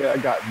over here, I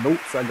got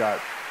notes, I got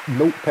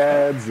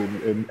notepads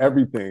and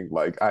everything.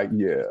 Like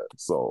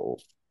so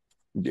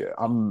yeah,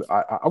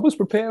 I was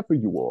prepared for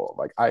you all.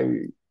 Like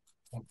I'm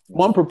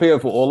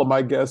prepared for all of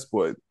my guests,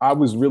 but I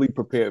was really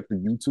prepared for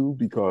you two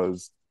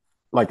because,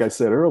 like I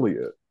said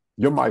earlier,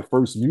 you're my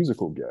first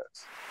musical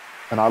guest,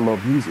 and I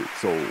love music.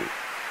 So,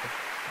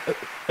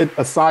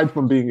 aside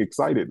from being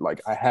excited, like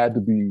I had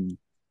to be,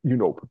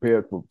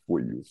 prepared for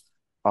you.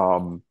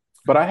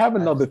 But I have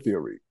another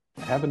theory.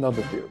 Because,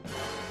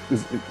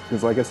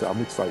 like I said,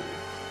 I'm excited.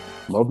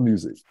 Love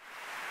music.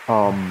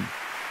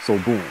 So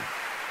boom,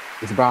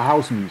 it's about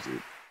house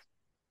music,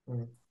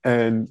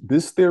 and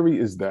this theory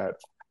is that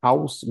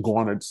house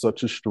garnered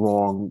such a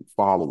strong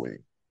following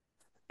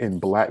in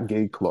Black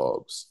gay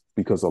clubs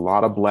because a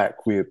lot of Black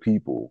queer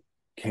people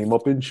came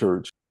up in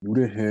church, knew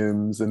the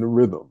hymns and the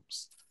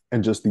rhythms,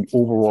 and just the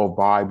overall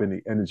vibe and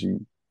the energy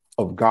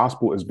of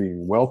gospel as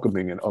being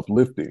welcoming and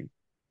uplifting,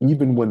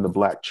 even when the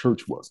Black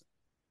church wasn't.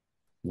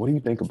 What do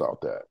you think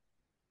about that?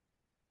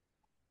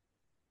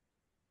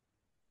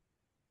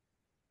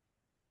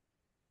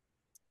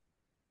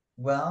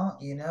 Well,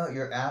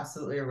 you're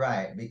absolutely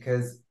right,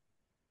 because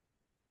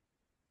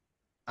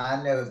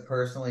I know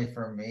personally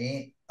for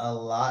me, a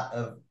lot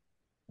of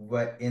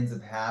what ends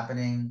up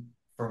happening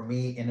for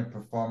me in a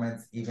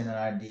performance, even in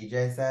our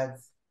DJ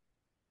sets,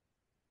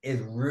 is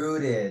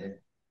rooted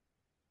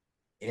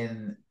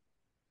in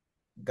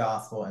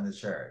gospel in the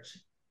church.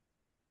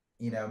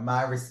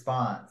 My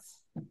response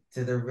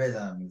to the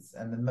rhythms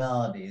and the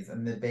melodies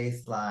and the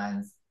bass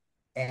lines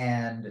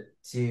and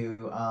to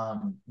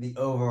the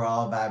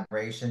overall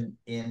vibration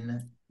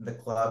in the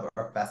club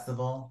or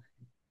festival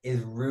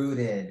is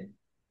rooted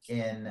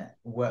in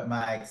what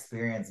my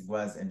experience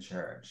was in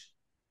church.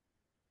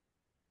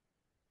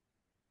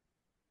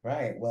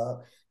 Right.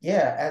 Well,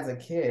 yeah, as a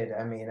kid,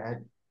 I mean, I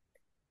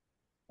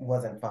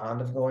wasn't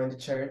fond of going to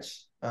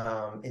church.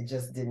 It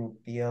just didn't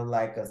feel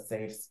like a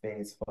safe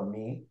space for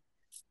me.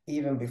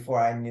 Even before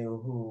I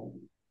knew who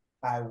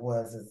I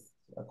was as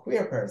a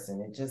queer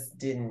person, it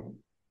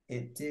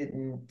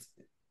didn't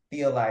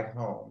feel like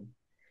home.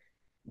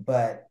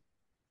 But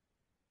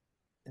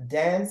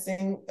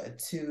dancing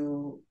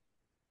to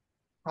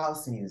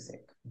house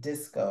music,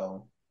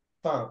 disco,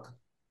 funk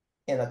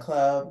in a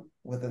club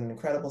with an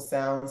incredible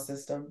sound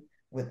system,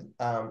 with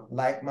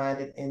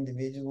like-minded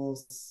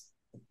individuals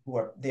who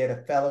are there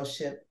to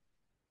fellowship,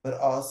 but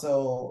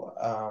also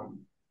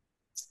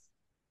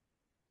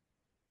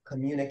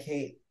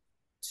communicate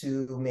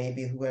to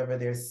maybe whoever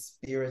their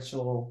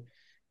spiritual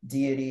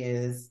deity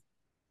is.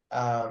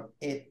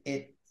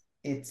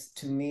 It's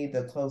to me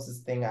the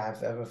closest thing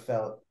I've ever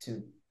felt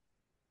to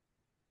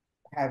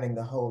having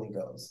the Holy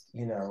Ghost.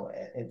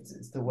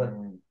 It's the what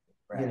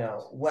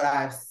what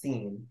I've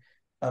seen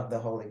of the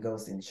Holy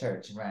Ghost in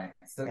church. Right.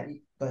 So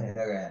go ahead.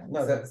 Okay.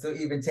 No. So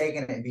even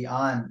taking it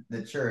beyond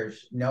the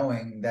church,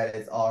 knowing that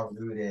it's all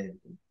rooted,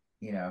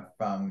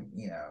 from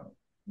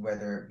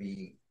whether it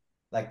be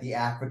like the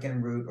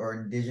African root or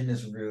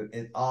indigenous root,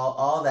 it's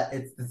all that,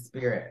 it's the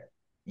spirit.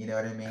 You know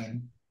what I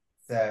mean?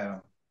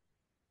 So,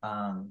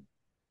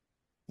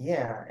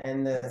 yeah,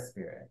 and the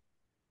spirit.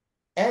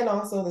 And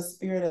also the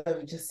spirit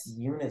of just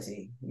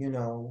unity.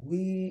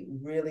 We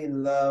really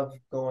love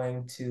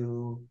going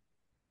to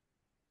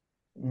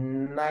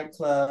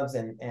nightclubs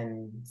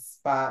and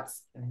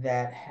spots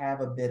that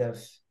have a bit of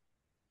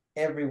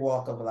every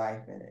walk of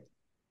life in it,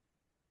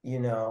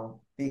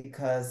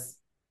 because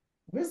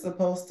we're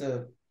supposed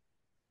to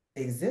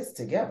exist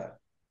together.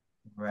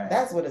 Right.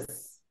 That's what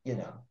it's,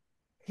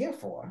 here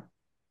for.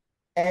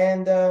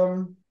 And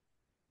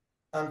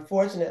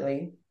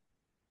unfortunately,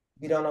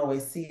 we don't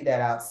always see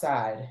that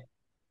outside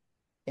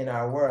in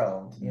our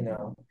world,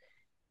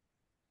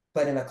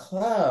 But in a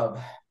club,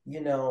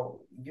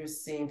 you're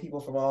seeing people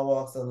from all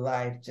walks of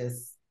life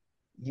just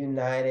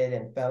united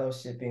and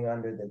fellowshipping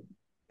under the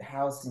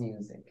house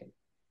music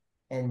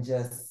and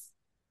just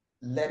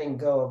letting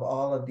go of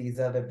all of these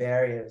other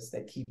barriers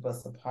that keep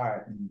us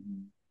apart.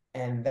 Mm-hmm.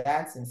 And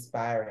that's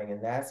inspiring.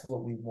 And that's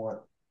what we want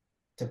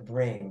to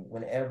bring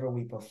whenever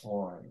we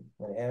perform,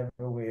 whether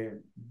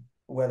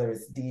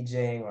it's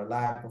DJing or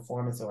live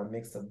performance or a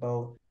mix of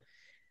both.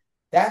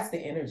 That's the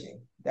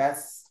energy.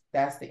 That's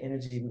the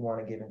energy we want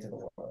to give into the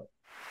world.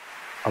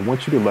 I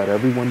want you to let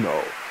everyone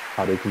know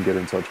how they can get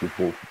in touch with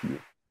both of you.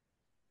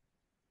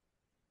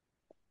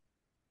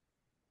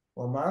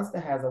 Well, Monster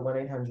has a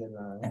 1-800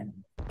 line.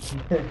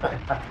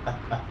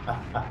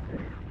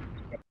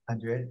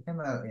 100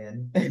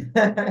 MON.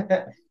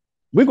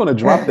 We're going to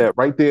drop that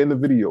right there in the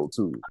video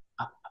too.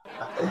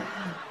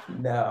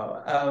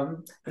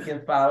 No, you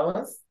can follow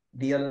us,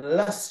 the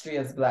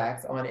Illustrious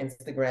Blacks, on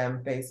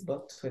Instagram,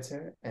 Facebook,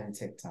 Twitter, and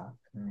TikTok.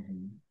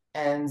 Mm-hmm.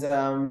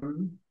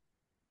 And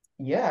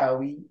yeah,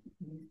 we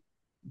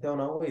don't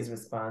always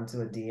respond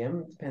to a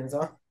DM. Depends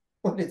on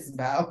what it's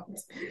about,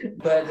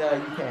 but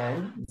you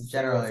can.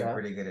 Generally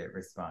pretty good at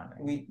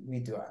responding. We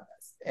do our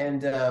best,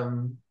 and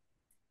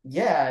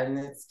yeah, and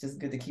it's just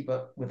good to keep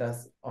up with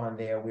us on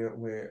there.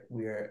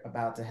 We're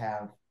about to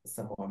have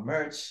some more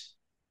merch.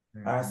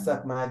 Mm-hmm. Our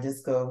Suck My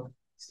Disco,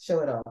 show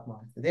it off,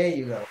 Monster. There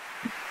you go.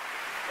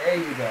 There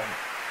you go.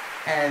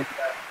 And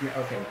yeah,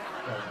 okay.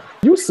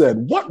 You said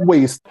what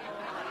waste?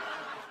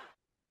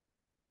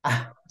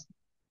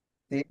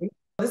 See,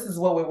 this is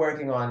what we're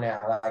working on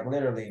now. Like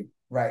literally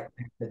right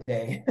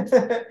today,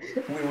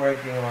 we're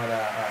working on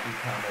our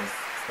e-commerce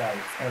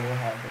sites, and we'll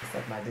have the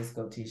Suck My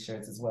Disco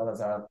t-shirts as well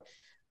as our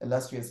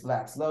Illustrious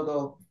Blacks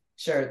logo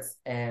shirts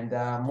and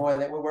more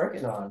that we're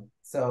working on.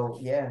 So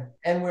yeah,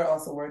 and we're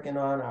also working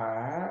on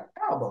our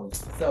album.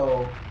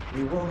 So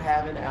we will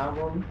have an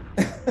album.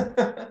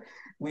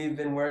 We've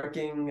been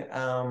working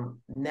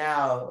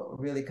now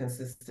really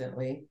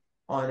consistently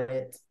on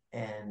it,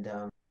 and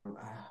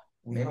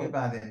maybe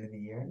by the end of the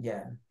year.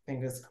 Yeah,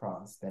 fingers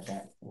crossed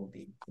that will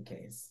be the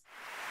case.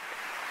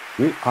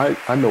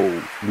 I know,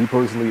 me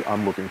personally,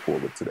 I'm looking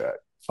forward to that.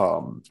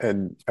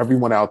 And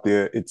everyone out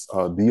there, it's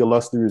the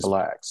Illustrious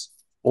Blacks,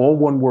 all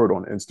one word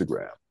on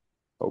Instagram.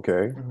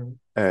 Okay. Mm-hmm.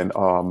 And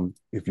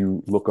if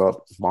you look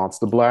up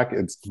Monster Black,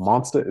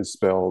 Monster is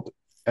spelled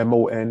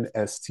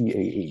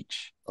Monstah.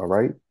 All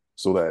right.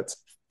 So that's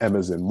M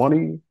as in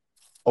money,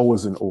 O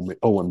as in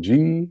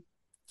OMG,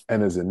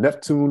 N as in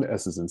Neptune,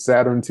 S as in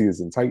Saturn, T as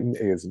in Titan,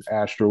 A as in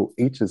Astro,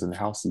 H as in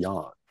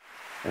Halcyon.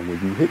 And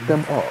when you hit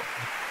them up,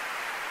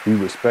 be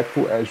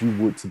respectful as you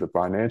would to the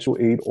financial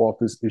aid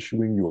office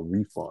issuing you a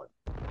refund.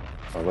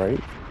 All right?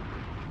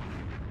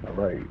 All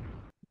right.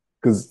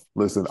 Because,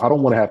 listen, I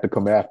don't want to have to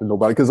come after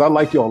nobody, because I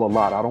like y'all a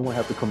lot. I don't want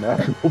to have to come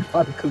after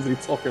nobody because they're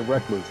talking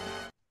reckless.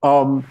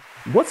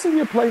 What's in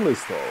your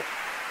playlist, though?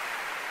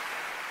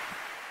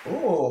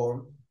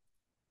 Oh,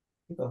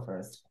 you go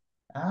first.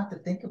 I have to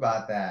think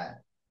about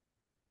that.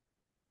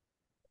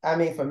 I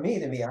mean, for me,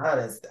 to be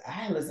honest,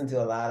 I listen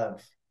to a lot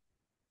of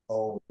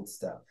old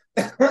stuff,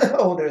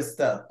 older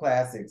stuff,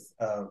 classics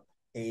of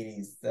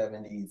 80s,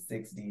 70s,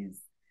 60s,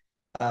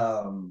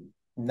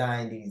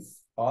 90s,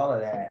 all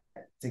of that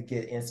to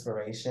get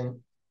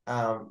inspiration.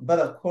 But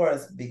of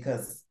course,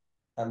 because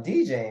I'm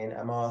DJing,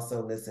 I'm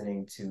also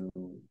listening to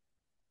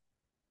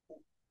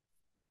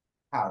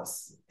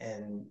house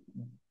and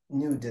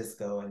new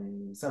disco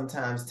and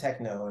sometimes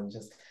techno, and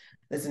just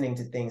listening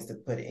to things to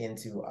put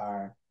into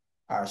our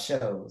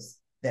shows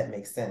that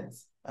make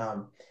sense.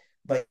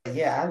 But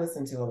yeah, I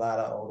listen to a lot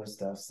of older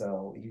stuff.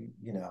 So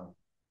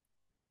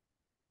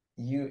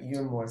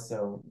you're more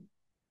so.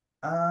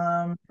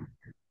 I'm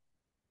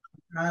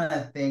trying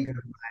to think of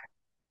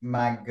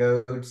my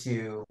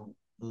go-to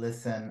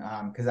listen,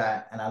 because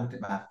I looked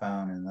at my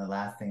phone and the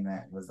last thing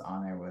that was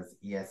on there was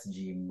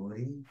ESG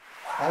Moody.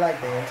 I like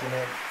the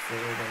internet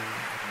and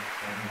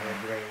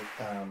they're great.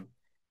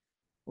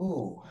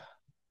 Ooh,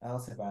 what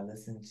else have I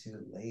listened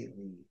to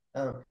lately?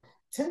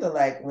 Tend to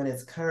like when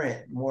it's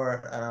current,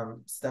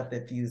 more stuff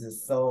that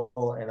fuses soul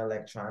and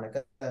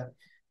electronica.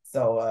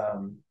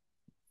 So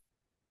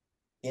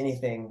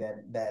anything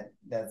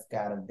that's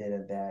got a bit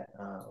of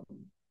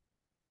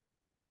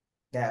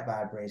that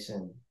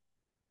vibration,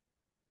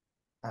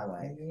 I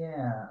like.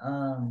 Yeah.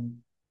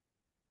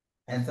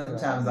 And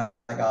sometimes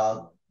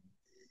I'll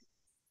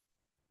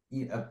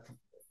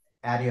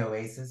Addie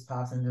Oasis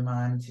pops into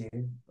mind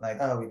too. Like,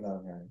 oh, we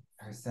love her.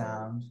 Her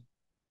sound.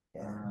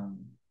 Yeah.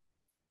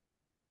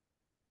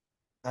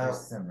 There's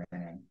some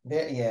ringing.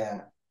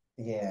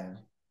 Yeah.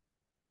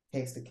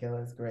 Takes to Kill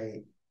is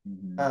great.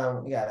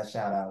 Mm-hmm. We got a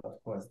shout out,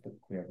 of course, the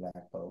Queer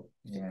Black folk.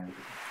 Yeah.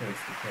 Takes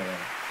to Kill.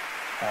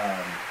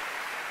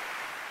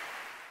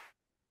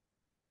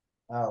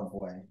 Oh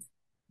boy.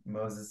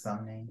 Moses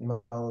Sumney.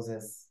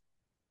 Moses,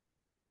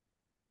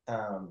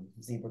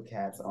 Zebra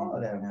Cats, all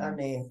of them. I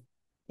mean,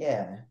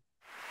 yeah.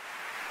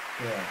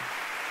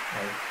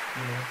 Like,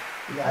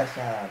 you gotta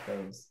shout out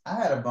those. I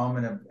had a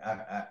moment of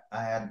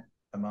I had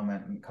a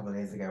moment a couple of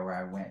days ago where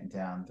I went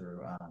down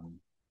through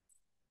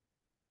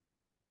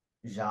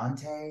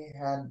Jante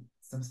had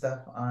some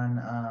stuff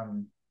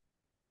on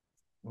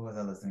what was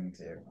I listening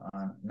to?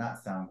 On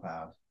not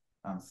SoundCloud,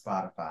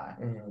 Spotify.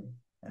 Mm-hmm.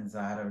 And so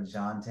I had a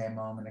Jante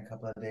moment a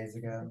couple of days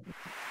ago.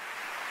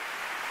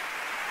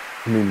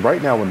 I mean,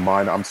 right now in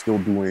mine, I'm still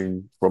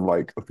doing from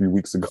like a few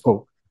weeks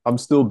ago. I'm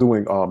still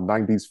doing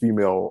 90s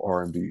female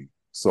R&B.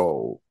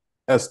 So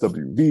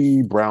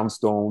SWV,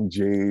 Brownstone,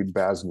 Jade,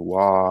 Baz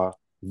Noir,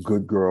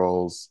 Good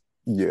Girls.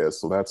 Yeah,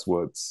 so that's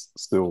what's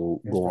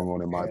still going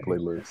on in my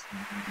playlist.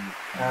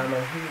 I'm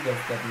a huge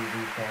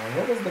SWV fan.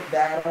 What was the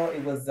battle?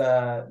 It was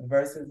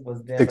versus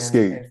was them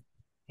Escape.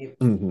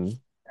 and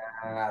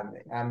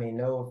I mean,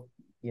 no,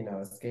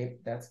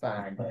 Escape, that's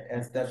fine, but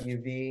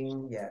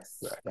SWV,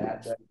 yes,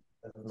 Exactly.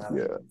 that was my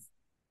ladies.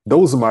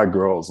 Those are my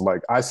girls.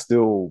 Like, I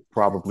still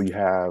probably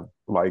have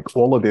like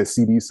all of their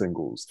CD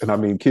singles. And I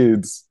mean,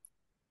 kids,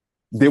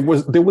 there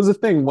was a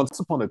thing once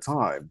upon a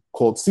time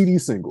called CD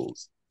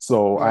singles.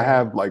 So I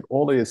have like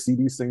all of their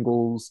CD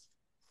singles,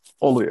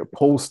 all of their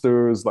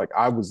posters. Like,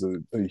 I was a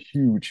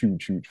huge,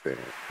 huge, huge fan.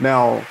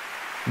 Now,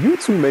 you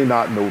two may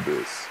not know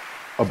this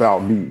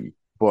about me,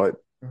 but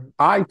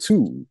I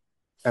too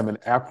am an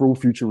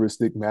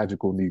Afro-futuristic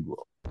magical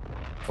Negro.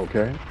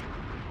 Okay?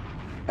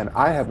 And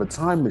I have a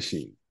time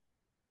machine.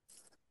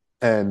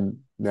 And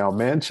now,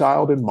 Man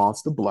Child and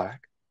Monster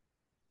Black,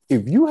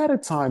 if you had a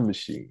time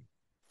machine,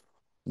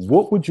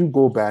 what would you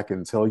go back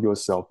and tell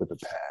yourself in the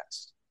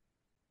past?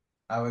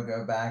 I would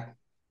go back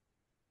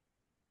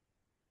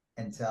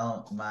and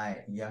tell my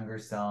younger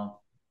self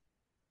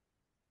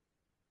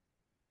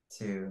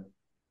to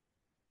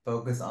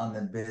focus on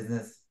the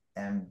business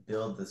and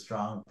build the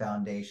strong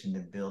foundation to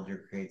build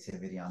your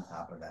creativity on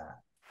top of that.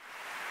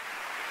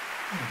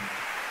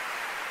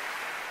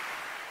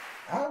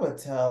 I would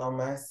tell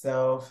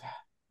myself,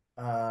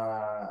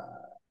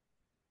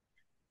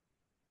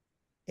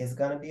 it's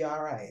gonna be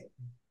all right.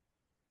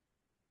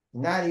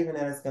 Not even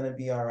that it's gonna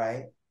be all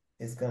right.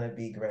 It's gonna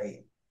be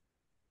great.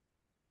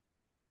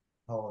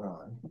 Hold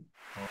on.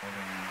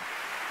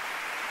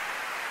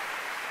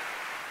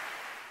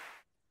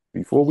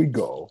 Before we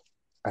go,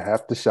 I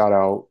have to shout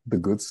out the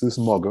good sis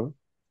Mugga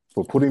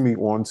for putting me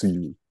on to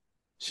you.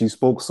 She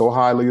spoke so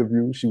highly of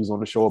you. She was on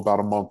the show about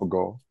a month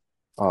ago.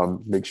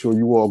 Make sure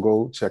you all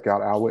go check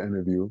out our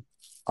interview.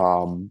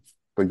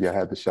 But yeah, I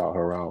had to shout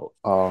her out.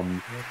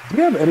 Do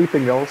you have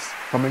anything else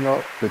coming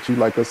up that you'd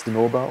like us to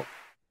know about?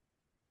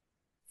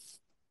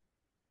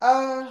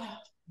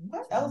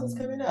 What else is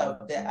coming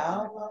up? The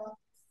album.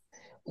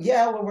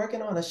 Yeah, we're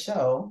working on a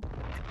show.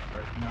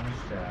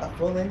 A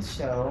full-length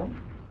show.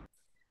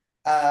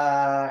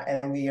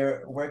 And we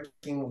are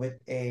working with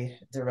a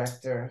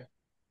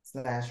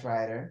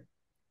director/writer,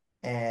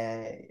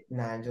 and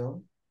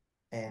Nigel,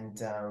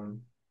 and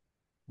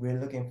we're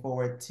looking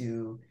forward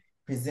to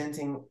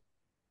presenting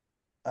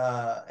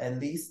at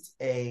least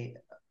a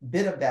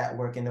bit of that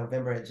work in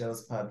November at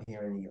Joe's Pub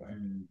here in New York.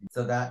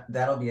 So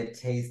that'll be a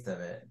taste of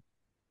it,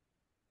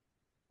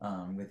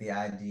 with the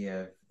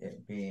idea of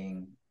it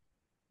being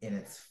in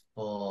its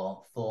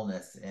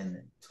fullness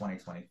in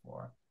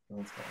 2024.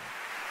 The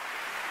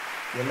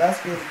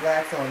Illustrious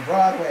Blacks on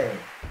Broadway.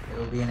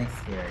 It'll be an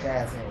experience.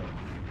 Jazz hands.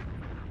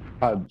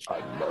 I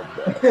love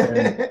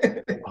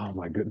that. And, oh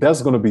my goodness,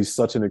 that's going to be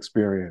such an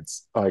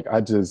experience. Like,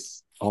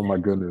 oh my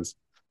goodness.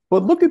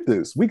 But look at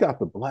this. We got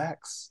the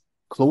Blacks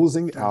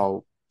closing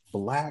out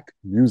Black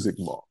Music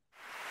Month.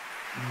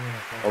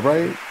 All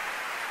right.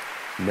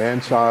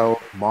 Man Child,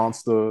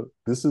 Monster,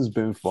 this has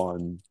been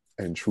fun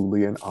and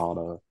truly an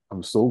honor.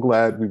 I'm so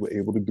glad we were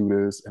able to do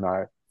this. And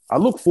I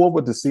look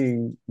forward to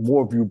seeing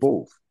more of you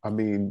both. I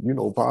mean,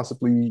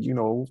 possibly,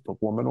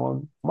 performing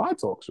on my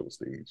talk show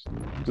stage.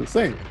 I'm just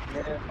saying.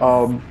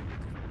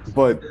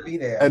 But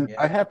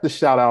I have to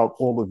shout out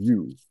all of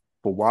you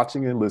for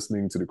watching and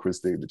listening to the Cris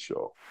David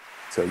Show.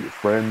 Tell your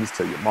friends,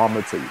 tell your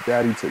mama, tell your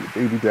daddy, tell your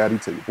baby daddy,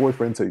 tell your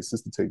boyfriend, tell your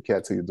sister, tell your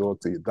cat, tell your dog,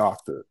 tell your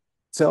doctor.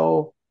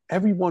 Tell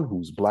everyone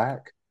who's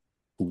Black,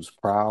 who's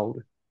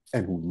proud,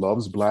 and who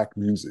loves Black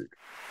music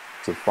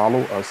to follow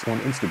us on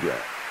Instagram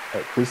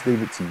at Cris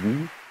David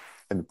TV,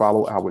 and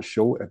follow our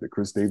show at The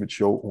Cris David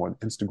Show on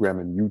Instagram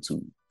and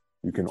YouTube.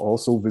 You can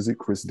also visit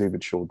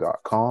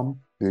chrisdavidshow.com.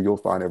 There you'll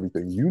find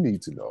everything you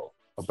need to know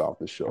about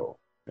the show.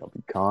 Now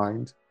be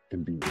kind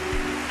and be